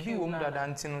ebi wo mdada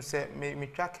nti no se me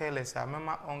twa careless a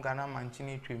mema onga na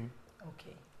manchini twem.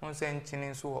 Okay. On se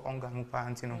nchini so onga mu pa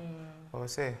nti no. O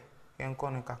se yenko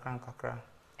no kakra.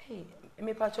 Hey,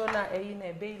 me pacho na eyi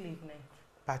na bay leaf na.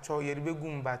 Pacho ye de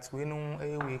begum but we no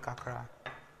we kakra.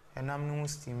 Enam no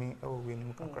steamy e we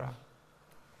no kakra.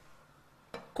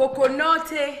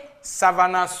 Kokonte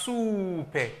savannah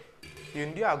soup.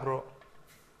 Yendi agro.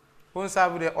 On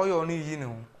serve the oil ni yi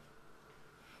no.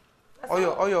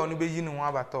 Oyo no be yi no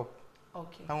aba top.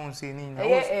 Okay. I won't say ni na.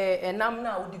 Enam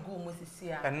na odi gu mo sisi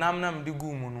a. Enam na mdi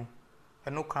gu mu no.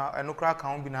 Enokra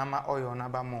kan bi na ama oyo na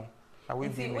ba mo. We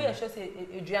we sure say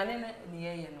eduane na ne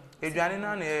ye no. Eduane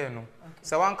na ne ye no.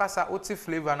 Se wan kasa oti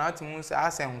flavor na ati mu say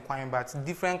asem kwan but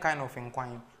different kind of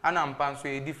nkwan. Ana mpan so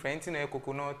e different na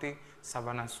coconut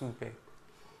savannah soup.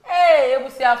 Hey,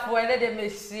 ebusi afo ene de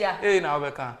mehia. Hey na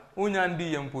obeka. Unya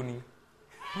ndi ye mponi.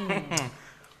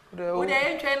 Wo de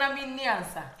entwe na mi ni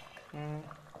ansa.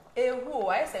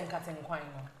 Ehu, ayi se nkate nkwan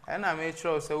no. Na me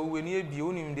tro se wo ni ebi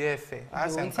onim de efe.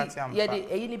 Ase nkate am. Ye de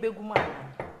eyi ni beguma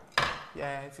na.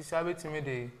 Yeah, si so abetimi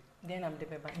de. Den am de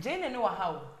beba. Jane ne wa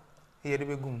how? Ye de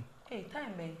begum. Hey,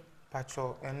 time be.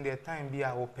 Pacho and the time be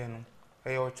a open.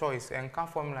 Your choice and can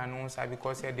formula no say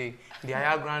because they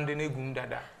are grand ne gum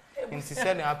dada. In si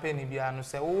said happen be no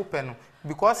say open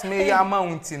because me ya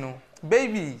mount no.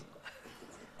 Baby.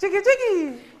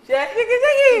 Chiki.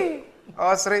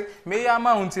 Osre me ya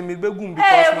mount me begum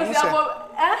because no say.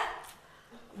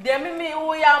 Dey me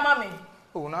wo ya ma me.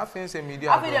 Oh, na fin say media.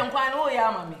 Afi dem kwan wo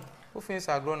ya ma me. Who fins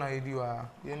agro na edi wa.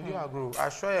 Ye ndi agro.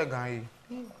 Assure ye gan yi.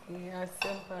 Yeah,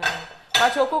 simple.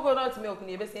 Pacho coconut milk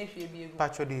ni be sen hwe bi egu.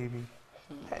 Pacho de bi.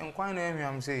 Nkwan na ehwe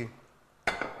am say.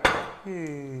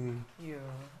 Yo.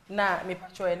 Na me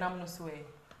pacho enam no so e.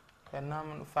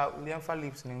 Enam fa liam fa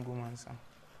lips ni ngum ansa.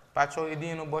 Pacho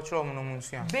edi no bochro mo no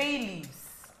munsua. Bay leaves.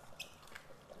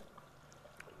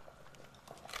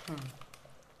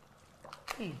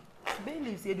 Bay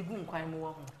leaves e digu nkwan mo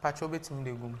ho. Pacho betim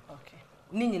de gum. Okay.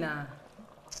 Ni nyina.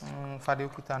 For the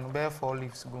kuta no bear 4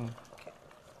 leaves gum. Okay.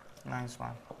 Nice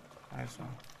one.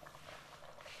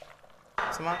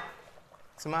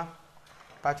 Sima.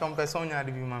 Pachon person nya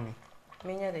de bi mami.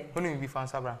 Me nya de. Oni bi fan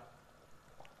sabra.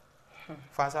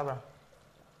 Fan sabra.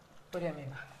 Ori me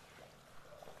ba.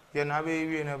 Ye na be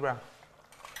wi na bra.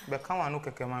 Be kan wa no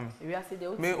keke mami. We ase de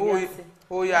o ti. Me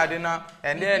o ya de na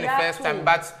and then the first time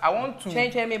but I want to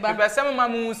change me ba. Be say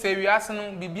mamu say we ase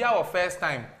no bibia our first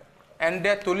time. And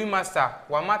the Toli master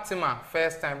wamatima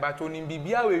first time but oni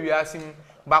bibia we asim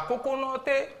ba coconut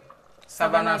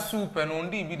savannah soup and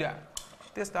ondi bi da.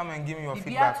 This time and give me your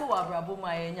feedback. Bibia to wa brabo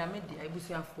ma ye nyame de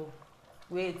abusuafo.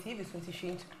 We TV so ti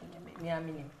hwe ntu me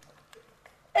amini.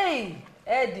 Hey,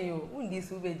 Eddie o, undi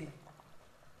su be di.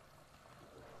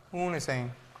 Who is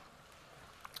saying?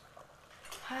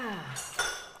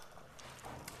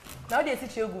 Now they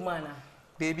teach you gumana.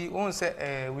 Baby, won't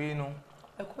say we know.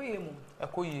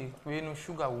 Ekoye we no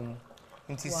sugar wo.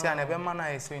 Nti sia na be ma na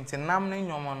yeso nti nam ne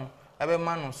nyomo no e be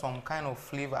ma no some kind of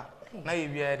flavor. Na ye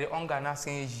wi the onga na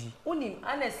sen yi. Unim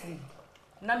honestly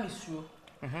na misuro.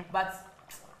 But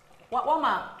what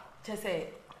ma say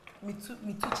me too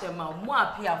chema mo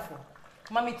apiafo.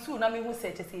 Mami too na me hu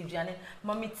say chese aduane.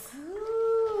 Mami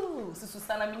too. Susu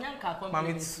sana me nyanka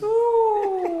compliment. Mami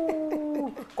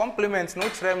too. Compliment no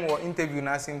trem wo interview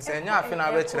na sim say nya afi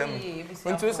na be trem.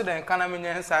 Nti so den kana me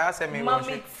nyansa ase me wo.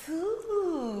 Mami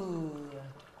too.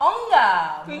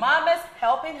 Onga, mama's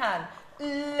helping hand.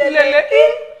 Lele.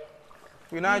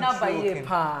 We not joking.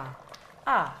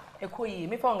 Ekoyi,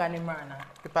 me fonga ni mrana.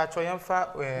 Ipa cho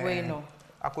yemfa we no.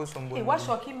 Akosombo. What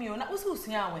shocking me na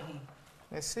ususia we he.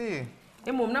 Let's see.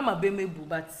 Emom na mabemebu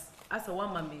but as a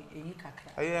one mame eyi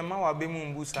kakra. Ma wa bemu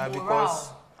mbu sa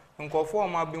because nkofo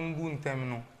ma bembu ntem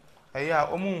no. A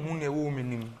omo hu na ewo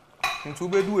menim. Nti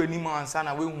obedu anim ansa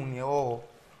na we hu ne o.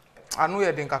 Anu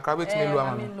ye den kakra betime lu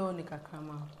ama. Me lo ni kakra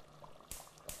ma.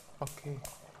 Okay.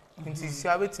 Nti si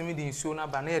abetime di nsuo na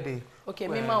ba na ye de. Okay,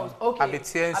 me mouth. Okay.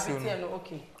 Abetie nsuo no.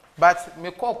 Okay. But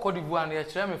me call Cote d'Ivoire na ye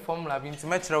kire me formula bi nti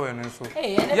me kire we no nso.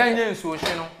 Ya nye nsuo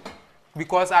hye no.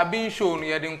 Because I've been shown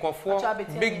ye de nkofo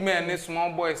big men ne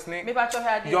small boys ne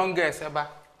young girls eba.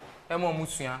 Emo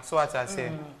musua so what I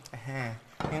say.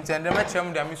 Intende me kire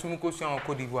mu da me sumu kosua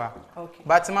Cote d'Ivoire. Okay.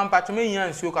 But man patcho me yan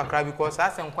nsuo kakra because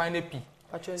asem kwan na pi.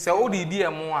 Se o di di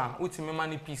emo a utime ma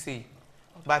ne pi sei.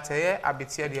 But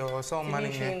abetie de o so man ne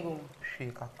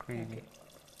hwe kakra bi.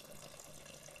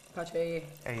 Patcho ye.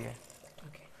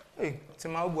 Okay. Hey,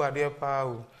 tima obu ade pa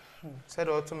o. Said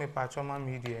o to me patcho ma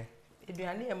me de.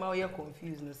 Eduane e ma o ye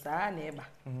confused no saa na eba.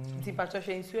 Nti patcho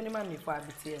hwe nsuo ne ma me fo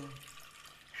abetie no.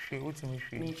 Hwe utime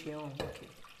hwe. Me hwe on. Okay.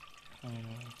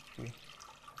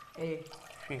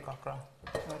 Hwe kakra.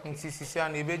 Nti sisi a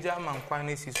na ebeja man kwan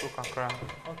na siso kakra.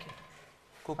 Okay.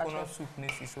 Coconut soup na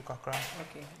siso kakra.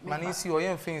 Okay. Mani si o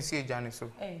ye mfin si ejane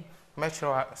so.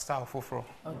 Metro style foforo.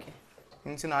 Okay.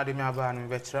 Nti na ade me aba no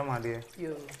be kire ma de.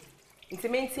 Yo. Nti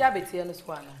me nti abetie no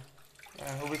so ana.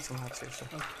 Obetima kire so.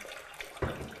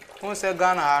 Won se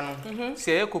Ghana anu,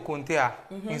 se ye Kokonte a,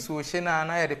 nso hye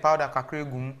na ye de powder kakra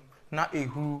egum na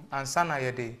ehuru ansa na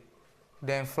ye de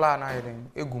den flour na ye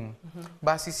den egum.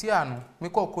 Ba sisi anu, me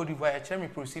call Cote d'Ivoire e che me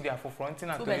procedure for front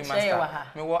na Toli master.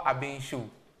 Me wo Aben show.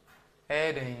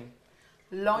 Den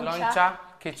Launcher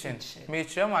kitchen. Me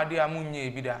chere ma de amunye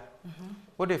ebida.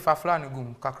 Wo de fa flour na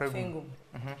egum kakra egum.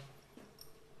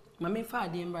 Mama fa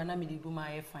ade mbra na me de egum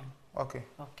aye fine. Okay.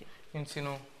 Nti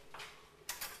no.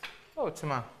 Oh,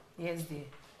 Tima. Yes, dear.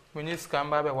 When you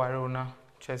scamba be ware na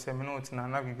chese me no tina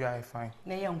na bibi I fine.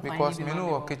 Because me no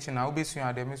work kitchen na obesu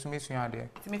ade me so mesu ade.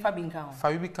 Ti me fa bi nka ho. Fa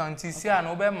bibi kan ti si a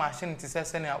na obe machine ti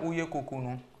sese na uye koko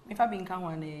no. Me fa bi nka ho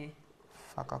na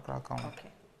fa kakra kan.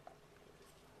 Okay.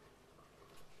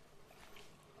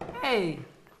 Hey.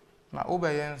 Na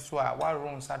obe yen so a wa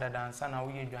room sada dansa na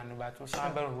uye dwane ba to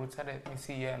san be root sada me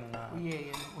si ye no na.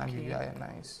 Yeah. Na bibi I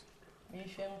nice. Me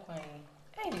hwem kwan.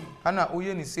 Ana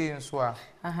uye ni say nso a.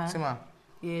 Tima.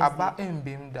 Aba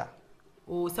embem da.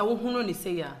 O sa wo hunu ni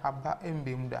say ya. Aba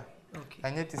embem da. Okay.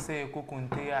 Anye ti say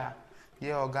Kokonte a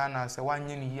ye organa se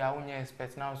wanye ni ya wonye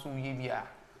expert na so uye bia.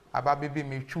 Aba bebe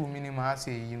metwu minimum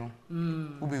ase yi no.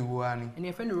 Ube wo ani. And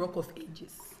your friend the Rock of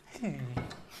Ages.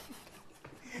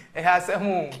 Has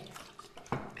mo.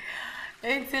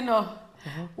 Enti no.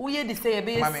 Uye di say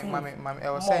be yes. Mami, e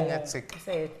was saying yetik.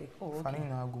 Say yetik. Oh. Fani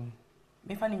na agum.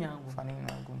 Me fani nyangu. Fani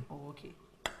na agum. Oh, okay.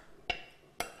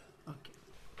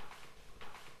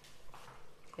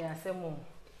 Yeah, semo.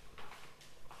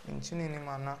 Nchini ni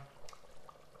mana.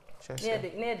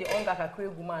 Ne de onga kakra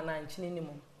egu ma na nchini ni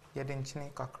mo. Ye de nchini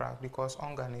kakra because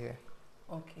onga ne ye.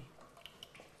 Okay.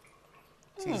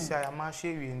 Ti say ya ma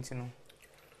hye wi ntino.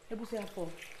 Ebusi afọ.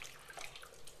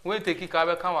 We take ka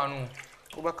be ka wanu.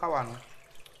 Wo be ka wanu.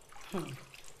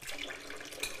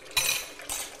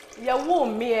 Ya wo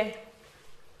me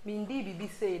Mindi bibi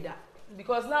say that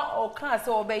because now o can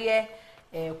say obeye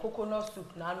coconut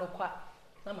soup na anokwa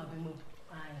na mabemu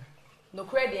ai no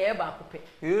credit e ba kope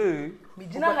mi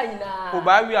gina ha nyina o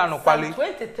ba wi anokwale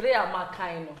 23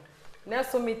 amakan no na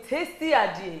so me tasty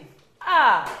ade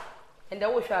and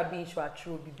wo hwa bin hwa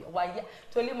true bibi wa ya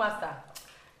Toli master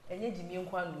enye jimi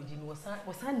nkwa no ji no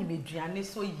wosan ni meduane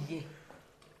so yiye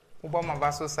wo ba ma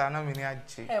ba so sa na me ni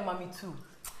aje mami too.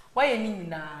 Why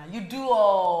Nina? You do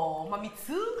all, mommy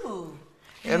too.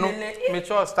 Eno me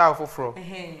cho style foforo.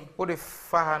 Wo de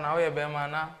fa na wo ye be ma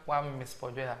na wa miss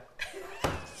pojoya.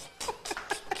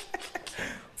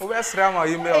 Wo be sra ma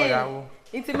email ya wo.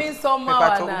 It means some ma na. Me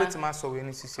pa to betima so we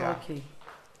ni sisi a. Okay.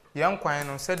 Yan kwan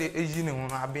no se de eji ne ho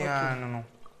no abian no.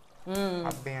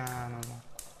 Abian no.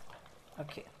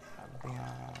 Okay. Aben.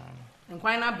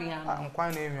 Nkwan na bian.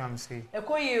 Nkwan na emi am say.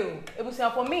 Ekoyi o,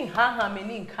 ebusia for me ha me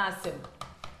ni nkansem.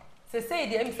 Say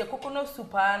dey me say coconut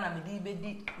soup na me di be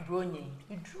di bronye.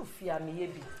 Idru fia me ye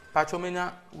bi. Pacho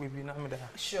menya we bi na me da.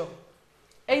 Sure.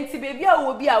 Enti baby a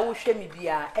wo bi a wo hwe me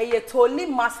bia, eye Toli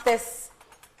Masters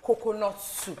coconut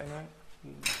soup.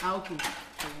 Okay.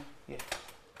 Yeah.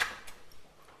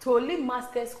 Toli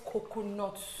Masters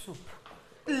coconut soup.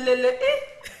 Lele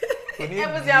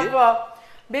ebusia for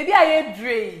baby a ye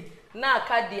dre na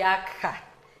aka di aka.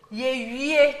 Ye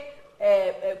wie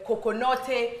coconut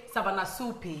savana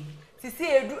soup.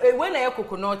 Sisi when na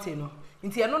coconut no.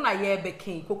 Inti eno na ye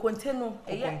beken kokonte no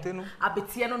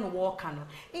abetie no wo ka no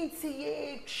inti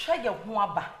ye hwe ye ho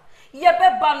aba ye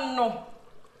beba no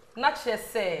na che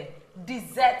se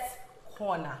dessert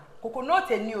corner coconut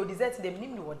ni o dessert dem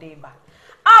nim ni wo dey ba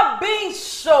Aben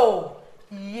show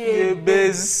ye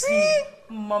bezi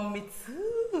mommy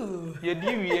too ye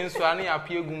di wie nso ane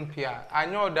apie gum pia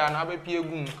anya oda na abepie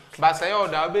gum ba say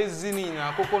oda abezi ni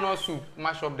na coconut soup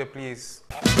mash up the place.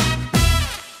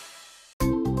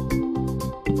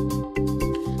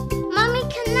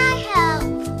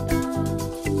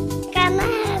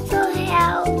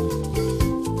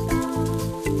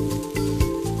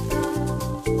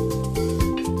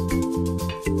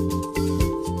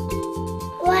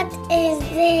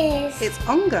 It's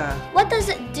onga. What does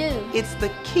it do? It's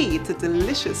the key to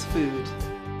delicious food.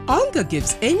 Onga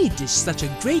gives any dish such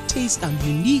a great taste and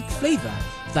unique flavor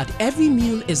that every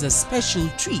meal is a special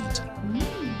treat.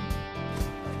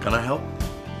 Can I help?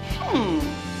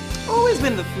 Always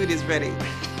when the food is ready.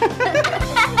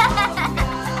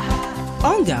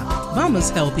 Onga,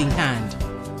 Mama's helping hand.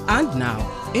 And now,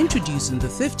 introducing the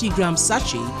 50-gram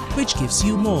sachet, which gives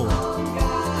you more.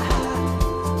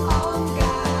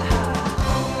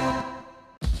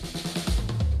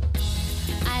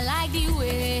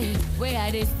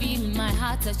 I feel in my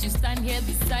heart as you stand here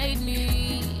beside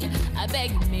me. I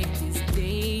beg you make this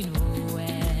day no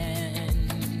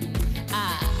end.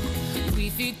 We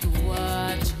fit to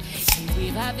watch. If we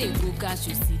have a book, I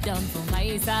should sit down for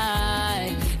my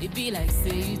side. It be like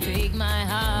say you take my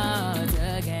heart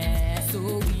again, so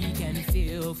we can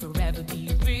feel forever, be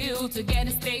real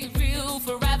together, stay real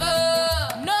forever.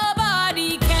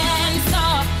 Nobody can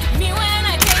stop me when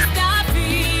I take that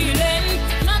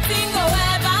feeling. Nothing will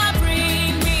ever.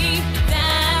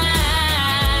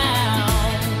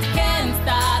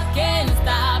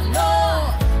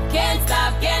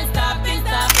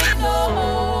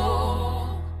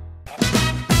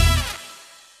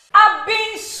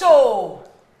 So,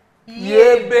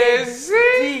 ye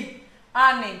busy.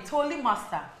 Ane Toli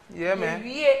Master. Yeah, man.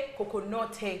 Ye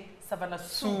coconut savana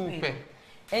soup.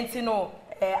 Enti no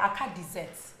aka dessert.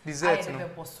 Dessert no.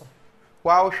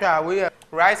 Wow, sha we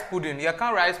rice pudding. You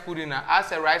can rice pudding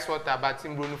as a rice water, but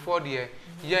in Bruno for there.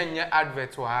 Ye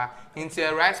advert to her. Into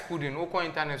a rice pudding. Oko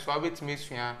internet so abet me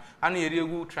suya. And ye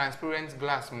regu transparent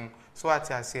glass mo. So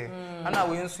what I say. And I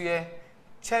win suye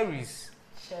cherries.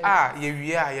 Ye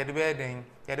we are ye the bed then.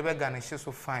 The bag garnish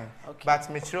so fine. Okay. But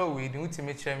mature we do to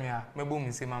make sure me boom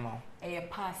say mama.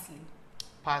 Parsley.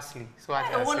 Parsley. So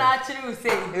I want actually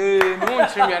say. No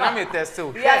trim and I'm a test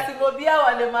too. Yes, Obia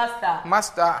one the master.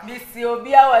 Master. Miss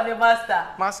Obia one the master.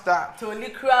 Master. Toli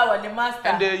Kra one the master.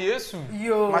 And the yes.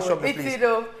 Yo. Mash up the place.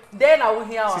 Then I will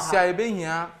hear. Sisi I be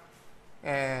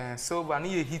here. So when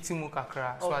you hit him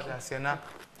kakra. So I say na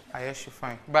I she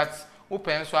fine. But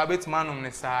open so I bet manum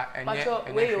nesa and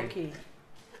yet. Way okay.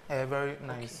 Very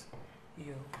nice.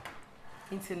 Yo.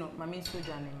 Intino, mami so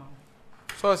jane ma.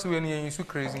 So as when you so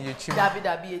crazy you chim.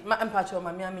 Dabi. Ma empacho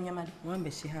mami amenya ma. Wan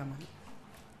be shi ha ma.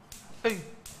 Hey.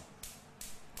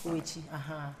 Wechi,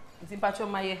 aha. Empacho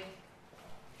maye.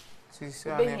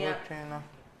 Sisi I never trainer.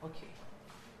 Okay.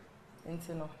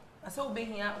 Intino. Asa obe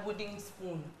hia wooden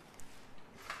spoon.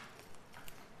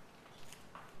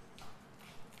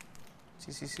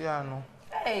 Sisi ano.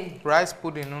 Hey. Rice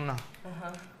pudding no na.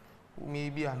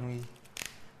 Maybe I know.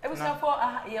 It was for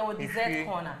your dessert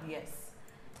corner, yes.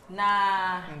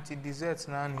 Na into desserts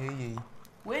na ye.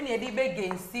 When you did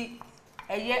begin see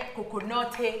a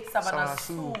coconut savana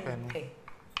soup.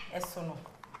 Yes, no.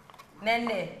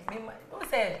 Nene, me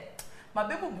say my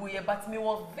baby boy, but me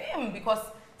was them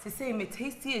because they say me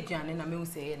tasty again, and I may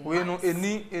say we know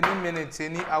any minutes,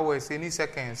 any hours, any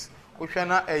seconds. We shall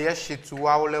not a yes shit to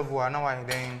our level, and now I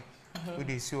then we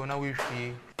dey see on we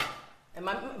free. And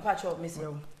my patch of Miss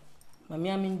Rowe.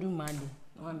 Mammy, I mean, do money.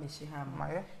 No one may she have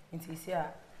my into here.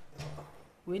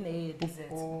 We need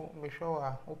dessert. Oh, we show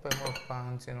open up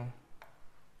pants, you know.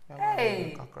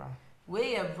 Hey,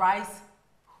 we have rice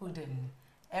pudding.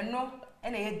 And no,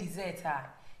 and a dessert.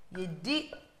 Ye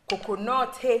deep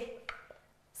coconut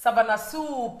Savannah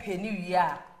soup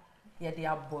ya de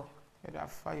abo. Yeah, that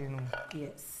fire, you know.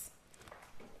 Yes.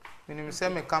 When you say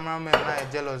my cameraman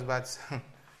are jealous, but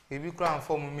if you cry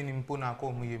for me, in Puna,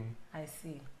 call me. I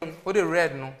see. What the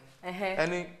red no?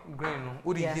 Any green no?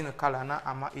 What the green color na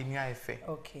ama in your effect?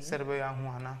 Okay. Said by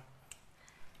Juana.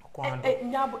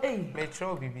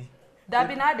 Metro bibi.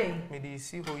 Dabi na dey. Me dey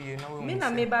see how you know. Me na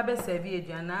me ba be serve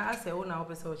aduana ase wo na wo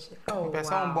pese o che. Oh.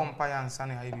 Person bomb pie and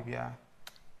sunny ayi bibia.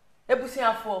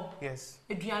 Ebusuafo. Yes.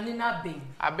 Aduane na ben.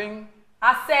 Aben.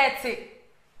 Asete.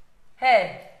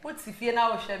 Hey, what's if you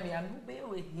now share me? I'm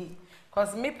with he.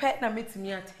 Cause me pet na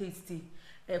metimi at tasty.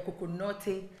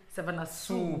 Kokonte Savannah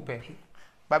soup.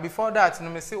 But before that, no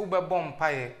me say ube bomb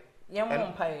pie. Yeah,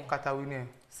 bomb pie. Katawine.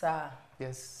 Sir.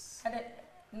 Yes.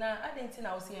 Na I didn't think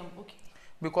I was saying okay.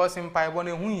 Because in pie bone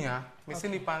hunya, me say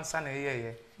ni pansa na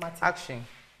ye. Action.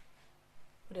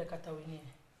 Who dey Katawine?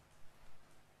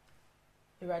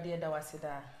 Irade da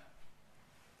wasida.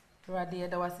 Irade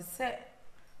da wasise.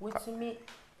 Wetumi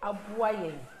aboa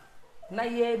yen. Na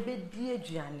ye bedi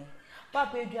aduane.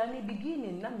 Papa aduane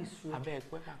beginning na misuro. Abeg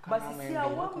we ka but see a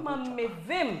woman me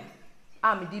vim.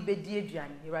 Me di bedi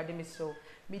aduane. Irade me so.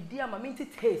 Me di ama me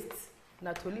taste.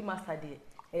 Na Toli master de.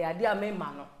 E ade a me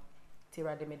ma no. Ti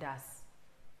irade me das.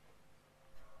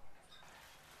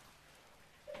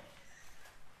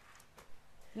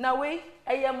 Na we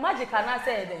e magic na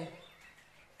say den.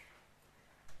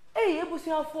 Hey,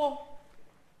 ebusuafo.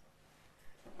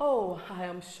 Oh, I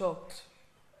am shocked.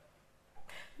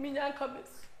 Minyan kamis.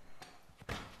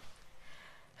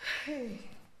 Hey.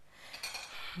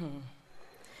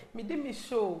 Me de me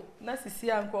show na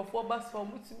sisi ankofo ba so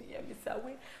mutumi ye me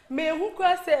sawe. Me hu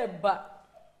kwa se ba.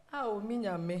 Ah o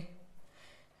minyame.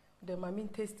 The mami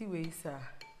tasty way sir.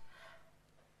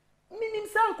 Minim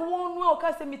sanko wonu o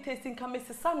ka se me tasting ka me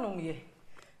sesa nom ye.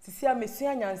 Sisi a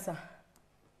mesua nyansa.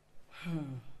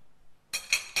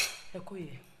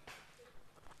 Ekoye.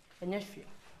 Enyehwe.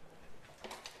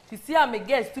 Sisi a me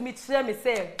guest to me tire me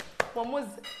say, "Momo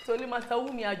Toli master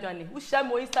wu mi adwane. Wo share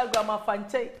me Instagram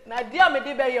afanche. Na dia me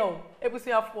de be ye o.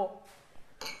 Ebusuafo.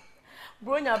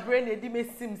 Bronya brain e di me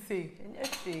sim say,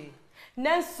 enyehwe.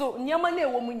 Nanso nyama na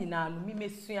ewo mu nyina no mi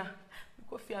mesua.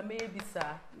 Kofi a me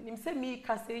bisa. Nim say mi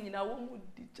kase nyina wo mu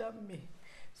dija me.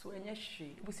 So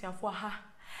enyehwe. Ebusuafo ha.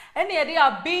 Ene ye de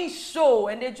Aben show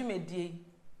and edwumedie.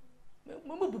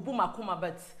 Bubu makoma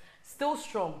but still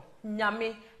strong.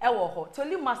 Nyame ewo ho.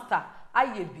 Toli master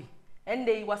ayebi.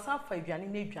 Ende wasan fa aduane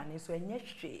na aduane so enye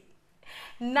hwe.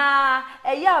 Na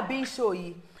eye Aben show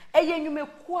yi. Eye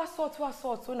nwumeku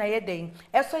asoto na ye den.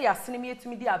 Eso ya sinimi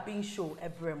etumi di Aben show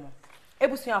ebremo.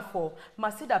 Ebusuafo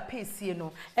masida pace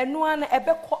no. Eno an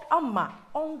ebekọ ama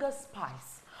Onga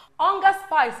Spice. Onga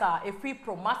Spice a free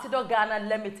Promatido Ghana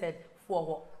Limited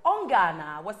for Onga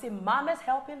na was a mama's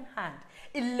helping hand.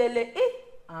 Ilele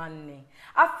ani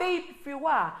afei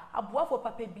friwa aboafo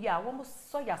papa bia wo mo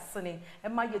so yasene e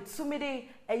ma yetumide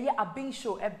eye Aben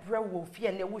show ebrewo fie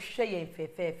na wo hwe yen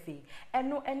fefefe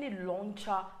eno ene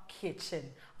launcher kitchen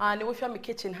and wo hwe me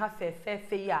kitchen ha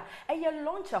fefefe ya eye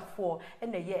launcher for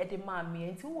ene ye de ma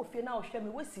me nti wo fie na wo hwe me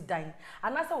wo si dan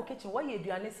anasa wo kitchen wo ye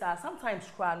aduane sa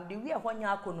sometimes kra no de wi e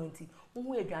honya akono nti wo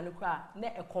hu aduane kra na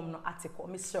ekom no ateko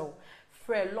me show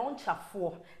Fre launcher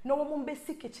for no one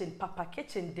basic kitchen, papa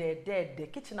kitchen, dead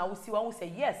kitchen. I will see one will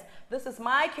say, yes, this is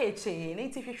my kitchen.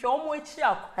 If you show more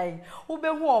chia, who be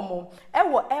home,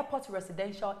 airport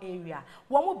residential area,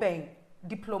 one will be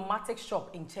diplomatic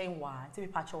shop in Chenwa. To be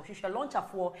patcho, you shall launcher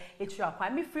for a chia.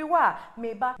 Me free wa,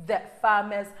 maybe the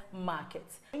farmers market.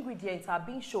 Ingredients are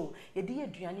being shown. A dear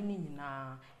Driani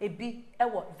na a big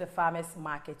the farmers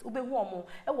market. Ube home,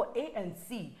 A and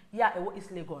C, ya is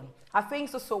Legon. I think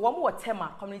so one more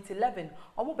tema, community 11,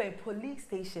 one more police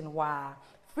station, wa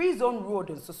free zone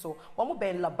road and so one more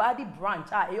Labadi branch,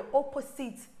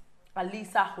 opposite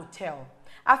Alisa Hotel.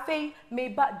 I think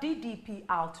maybe DDP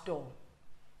outdoor.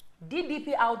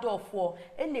 DDP outdoor for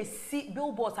any see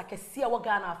billboards I can see our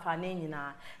Ghana fanning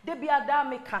na. De be a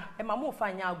dameka and my more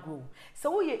fanya grow.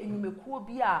 So we in Meku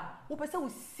bia, who person we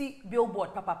see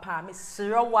billboard papa Miss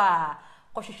Sirawa.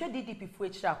 Cause she should DDP for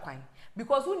each quine.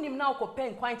 Because we nim now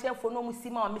pen quine for no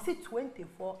musima, miss it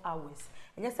 24 hours.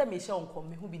 And yes, I may show on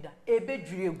me who be that a bed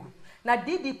dregu. Na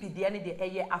DDP the any day a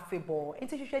year affable.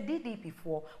 Into she should DDP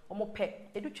for one more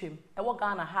pet, educhim, a walk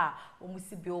Ghana ha, when we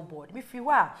see billboard. Me free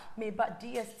wa, may but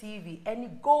DSTV, any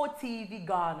Go TV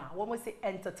Ghana, when we say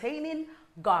entertaining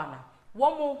Ghana.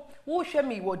 Womo wo hwe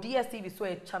me wo DSTV so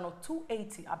channel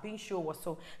 280 Aben show was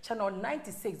so channel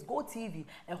 96 Go TV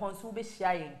e hon so be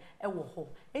hia yen e wo ho.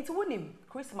 Enti wonim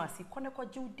Christmas ikoneko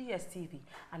ju DSTV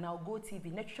and now Go TV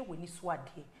na hwe woni so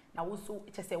ade. Na wo so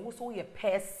chese wo so ye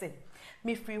person.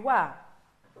 Me free ho a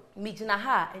me gina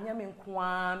ha enya me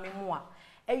nkoa me mo a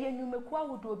eye nwumeku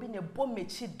ahodo obi ne bɔ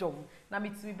mechi dom na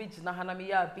metimi be gina ha na me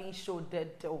ya Aben show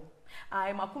dead o.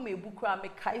 I makuma ebuku a me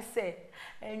kai se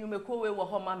enwumeku we wo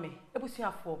ho ma me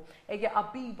ebusuafo ege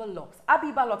Abiba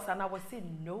locks and I was say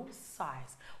no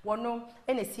size wono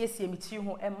ene siesie me ti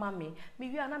ho ema me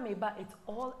wi ana me ba it's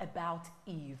all about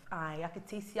Eve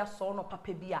aketesia so no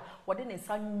papa bi a wode ne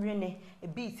nsa nwene e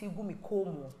bi ti gu me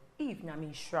komo Eve nya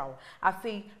me shraw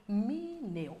afei me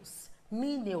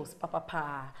nails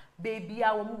papa baby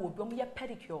a wo mo wo ye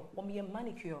pedicure wo ye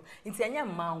manicure nti anya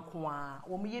manko a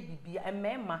wo ye bibia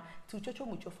emema tu chocho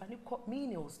muchofa ni me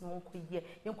nails no nko ye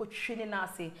yenko twene na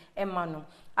ase ema no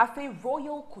afei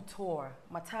Royal Couture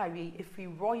matare efi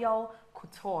Royal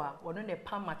Couture wono ne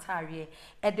pa matare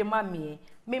edema me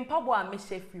mpabo a me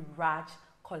shefi Raj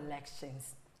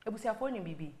Collections ebusiafo ni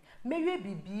bibi mewie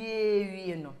bibie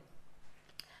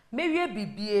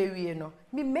wie no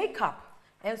me makeup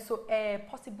and so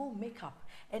possible makeup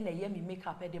and a yemi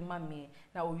makeup at the mammy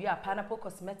now we are Pineapple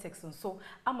Cosmetics and so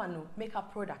amano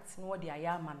makeup products no what they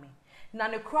are mammy na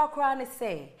ne kra ne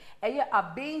say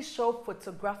Aben show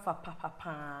photographer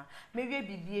papa maybe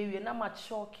bibie na ma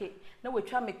choke na we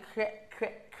try me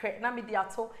cre na me dia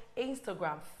to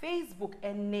Instagram Facebook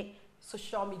and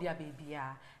social media baby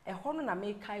e hono na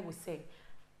make kai we say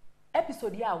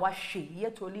episode ya wa hwe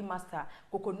ye Toli master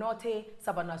Kokonte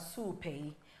sabana soup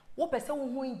wo pese wo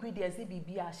hu ingredients e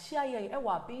bibia share ye e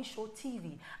wa Aben show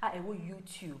TV a e wo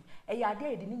YouTube e ya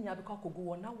de de ni nya be kogo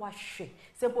wo na wa hwe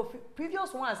simple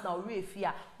previous ones na we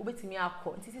efia wo betimi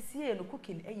akọ ntisi no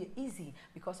cooking e easy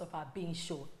because of our Aben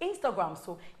show Instagram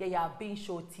so ye ya Aben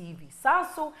show TV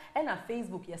so e na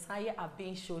Facebook ye san ye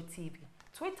Aben show TV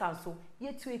Twitter so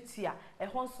ye tweetia e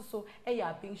hon so e ya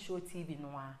Aben show TV no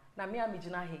a na me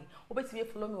amigina he wo betimi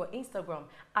follow me on Instagram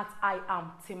at I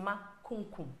am Tema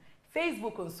Kunkum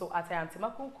Facebook also at I am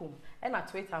Tema Kunkum and at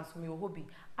Twitter so me hobby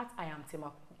at I am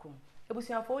Tema Kunkum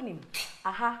ebusuafo onim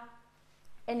aha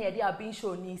ene e dey Aben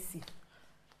show ni si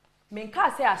me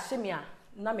nka say ahye a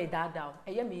na me dada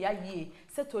eye me ya yie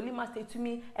se Toli master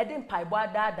tumi e dey mpaibo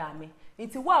adada me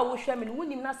nti wo a wo hwe me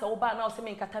wonim na se wo ba na wo se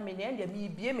me nkata me ne me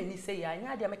bie me ni se ya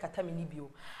nya de me kata me ni bio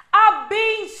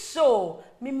Aben show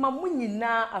me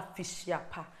mamunyina afishia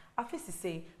pa afisi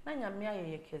say na nyame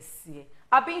ayeye kese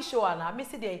Aben show ana me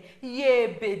se de ye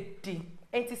bedi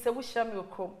enti se wo hia me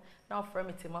okrom na ofra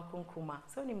me Tema Kunkuma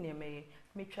so nim ne meye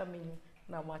me twa me ni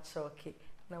na ma choke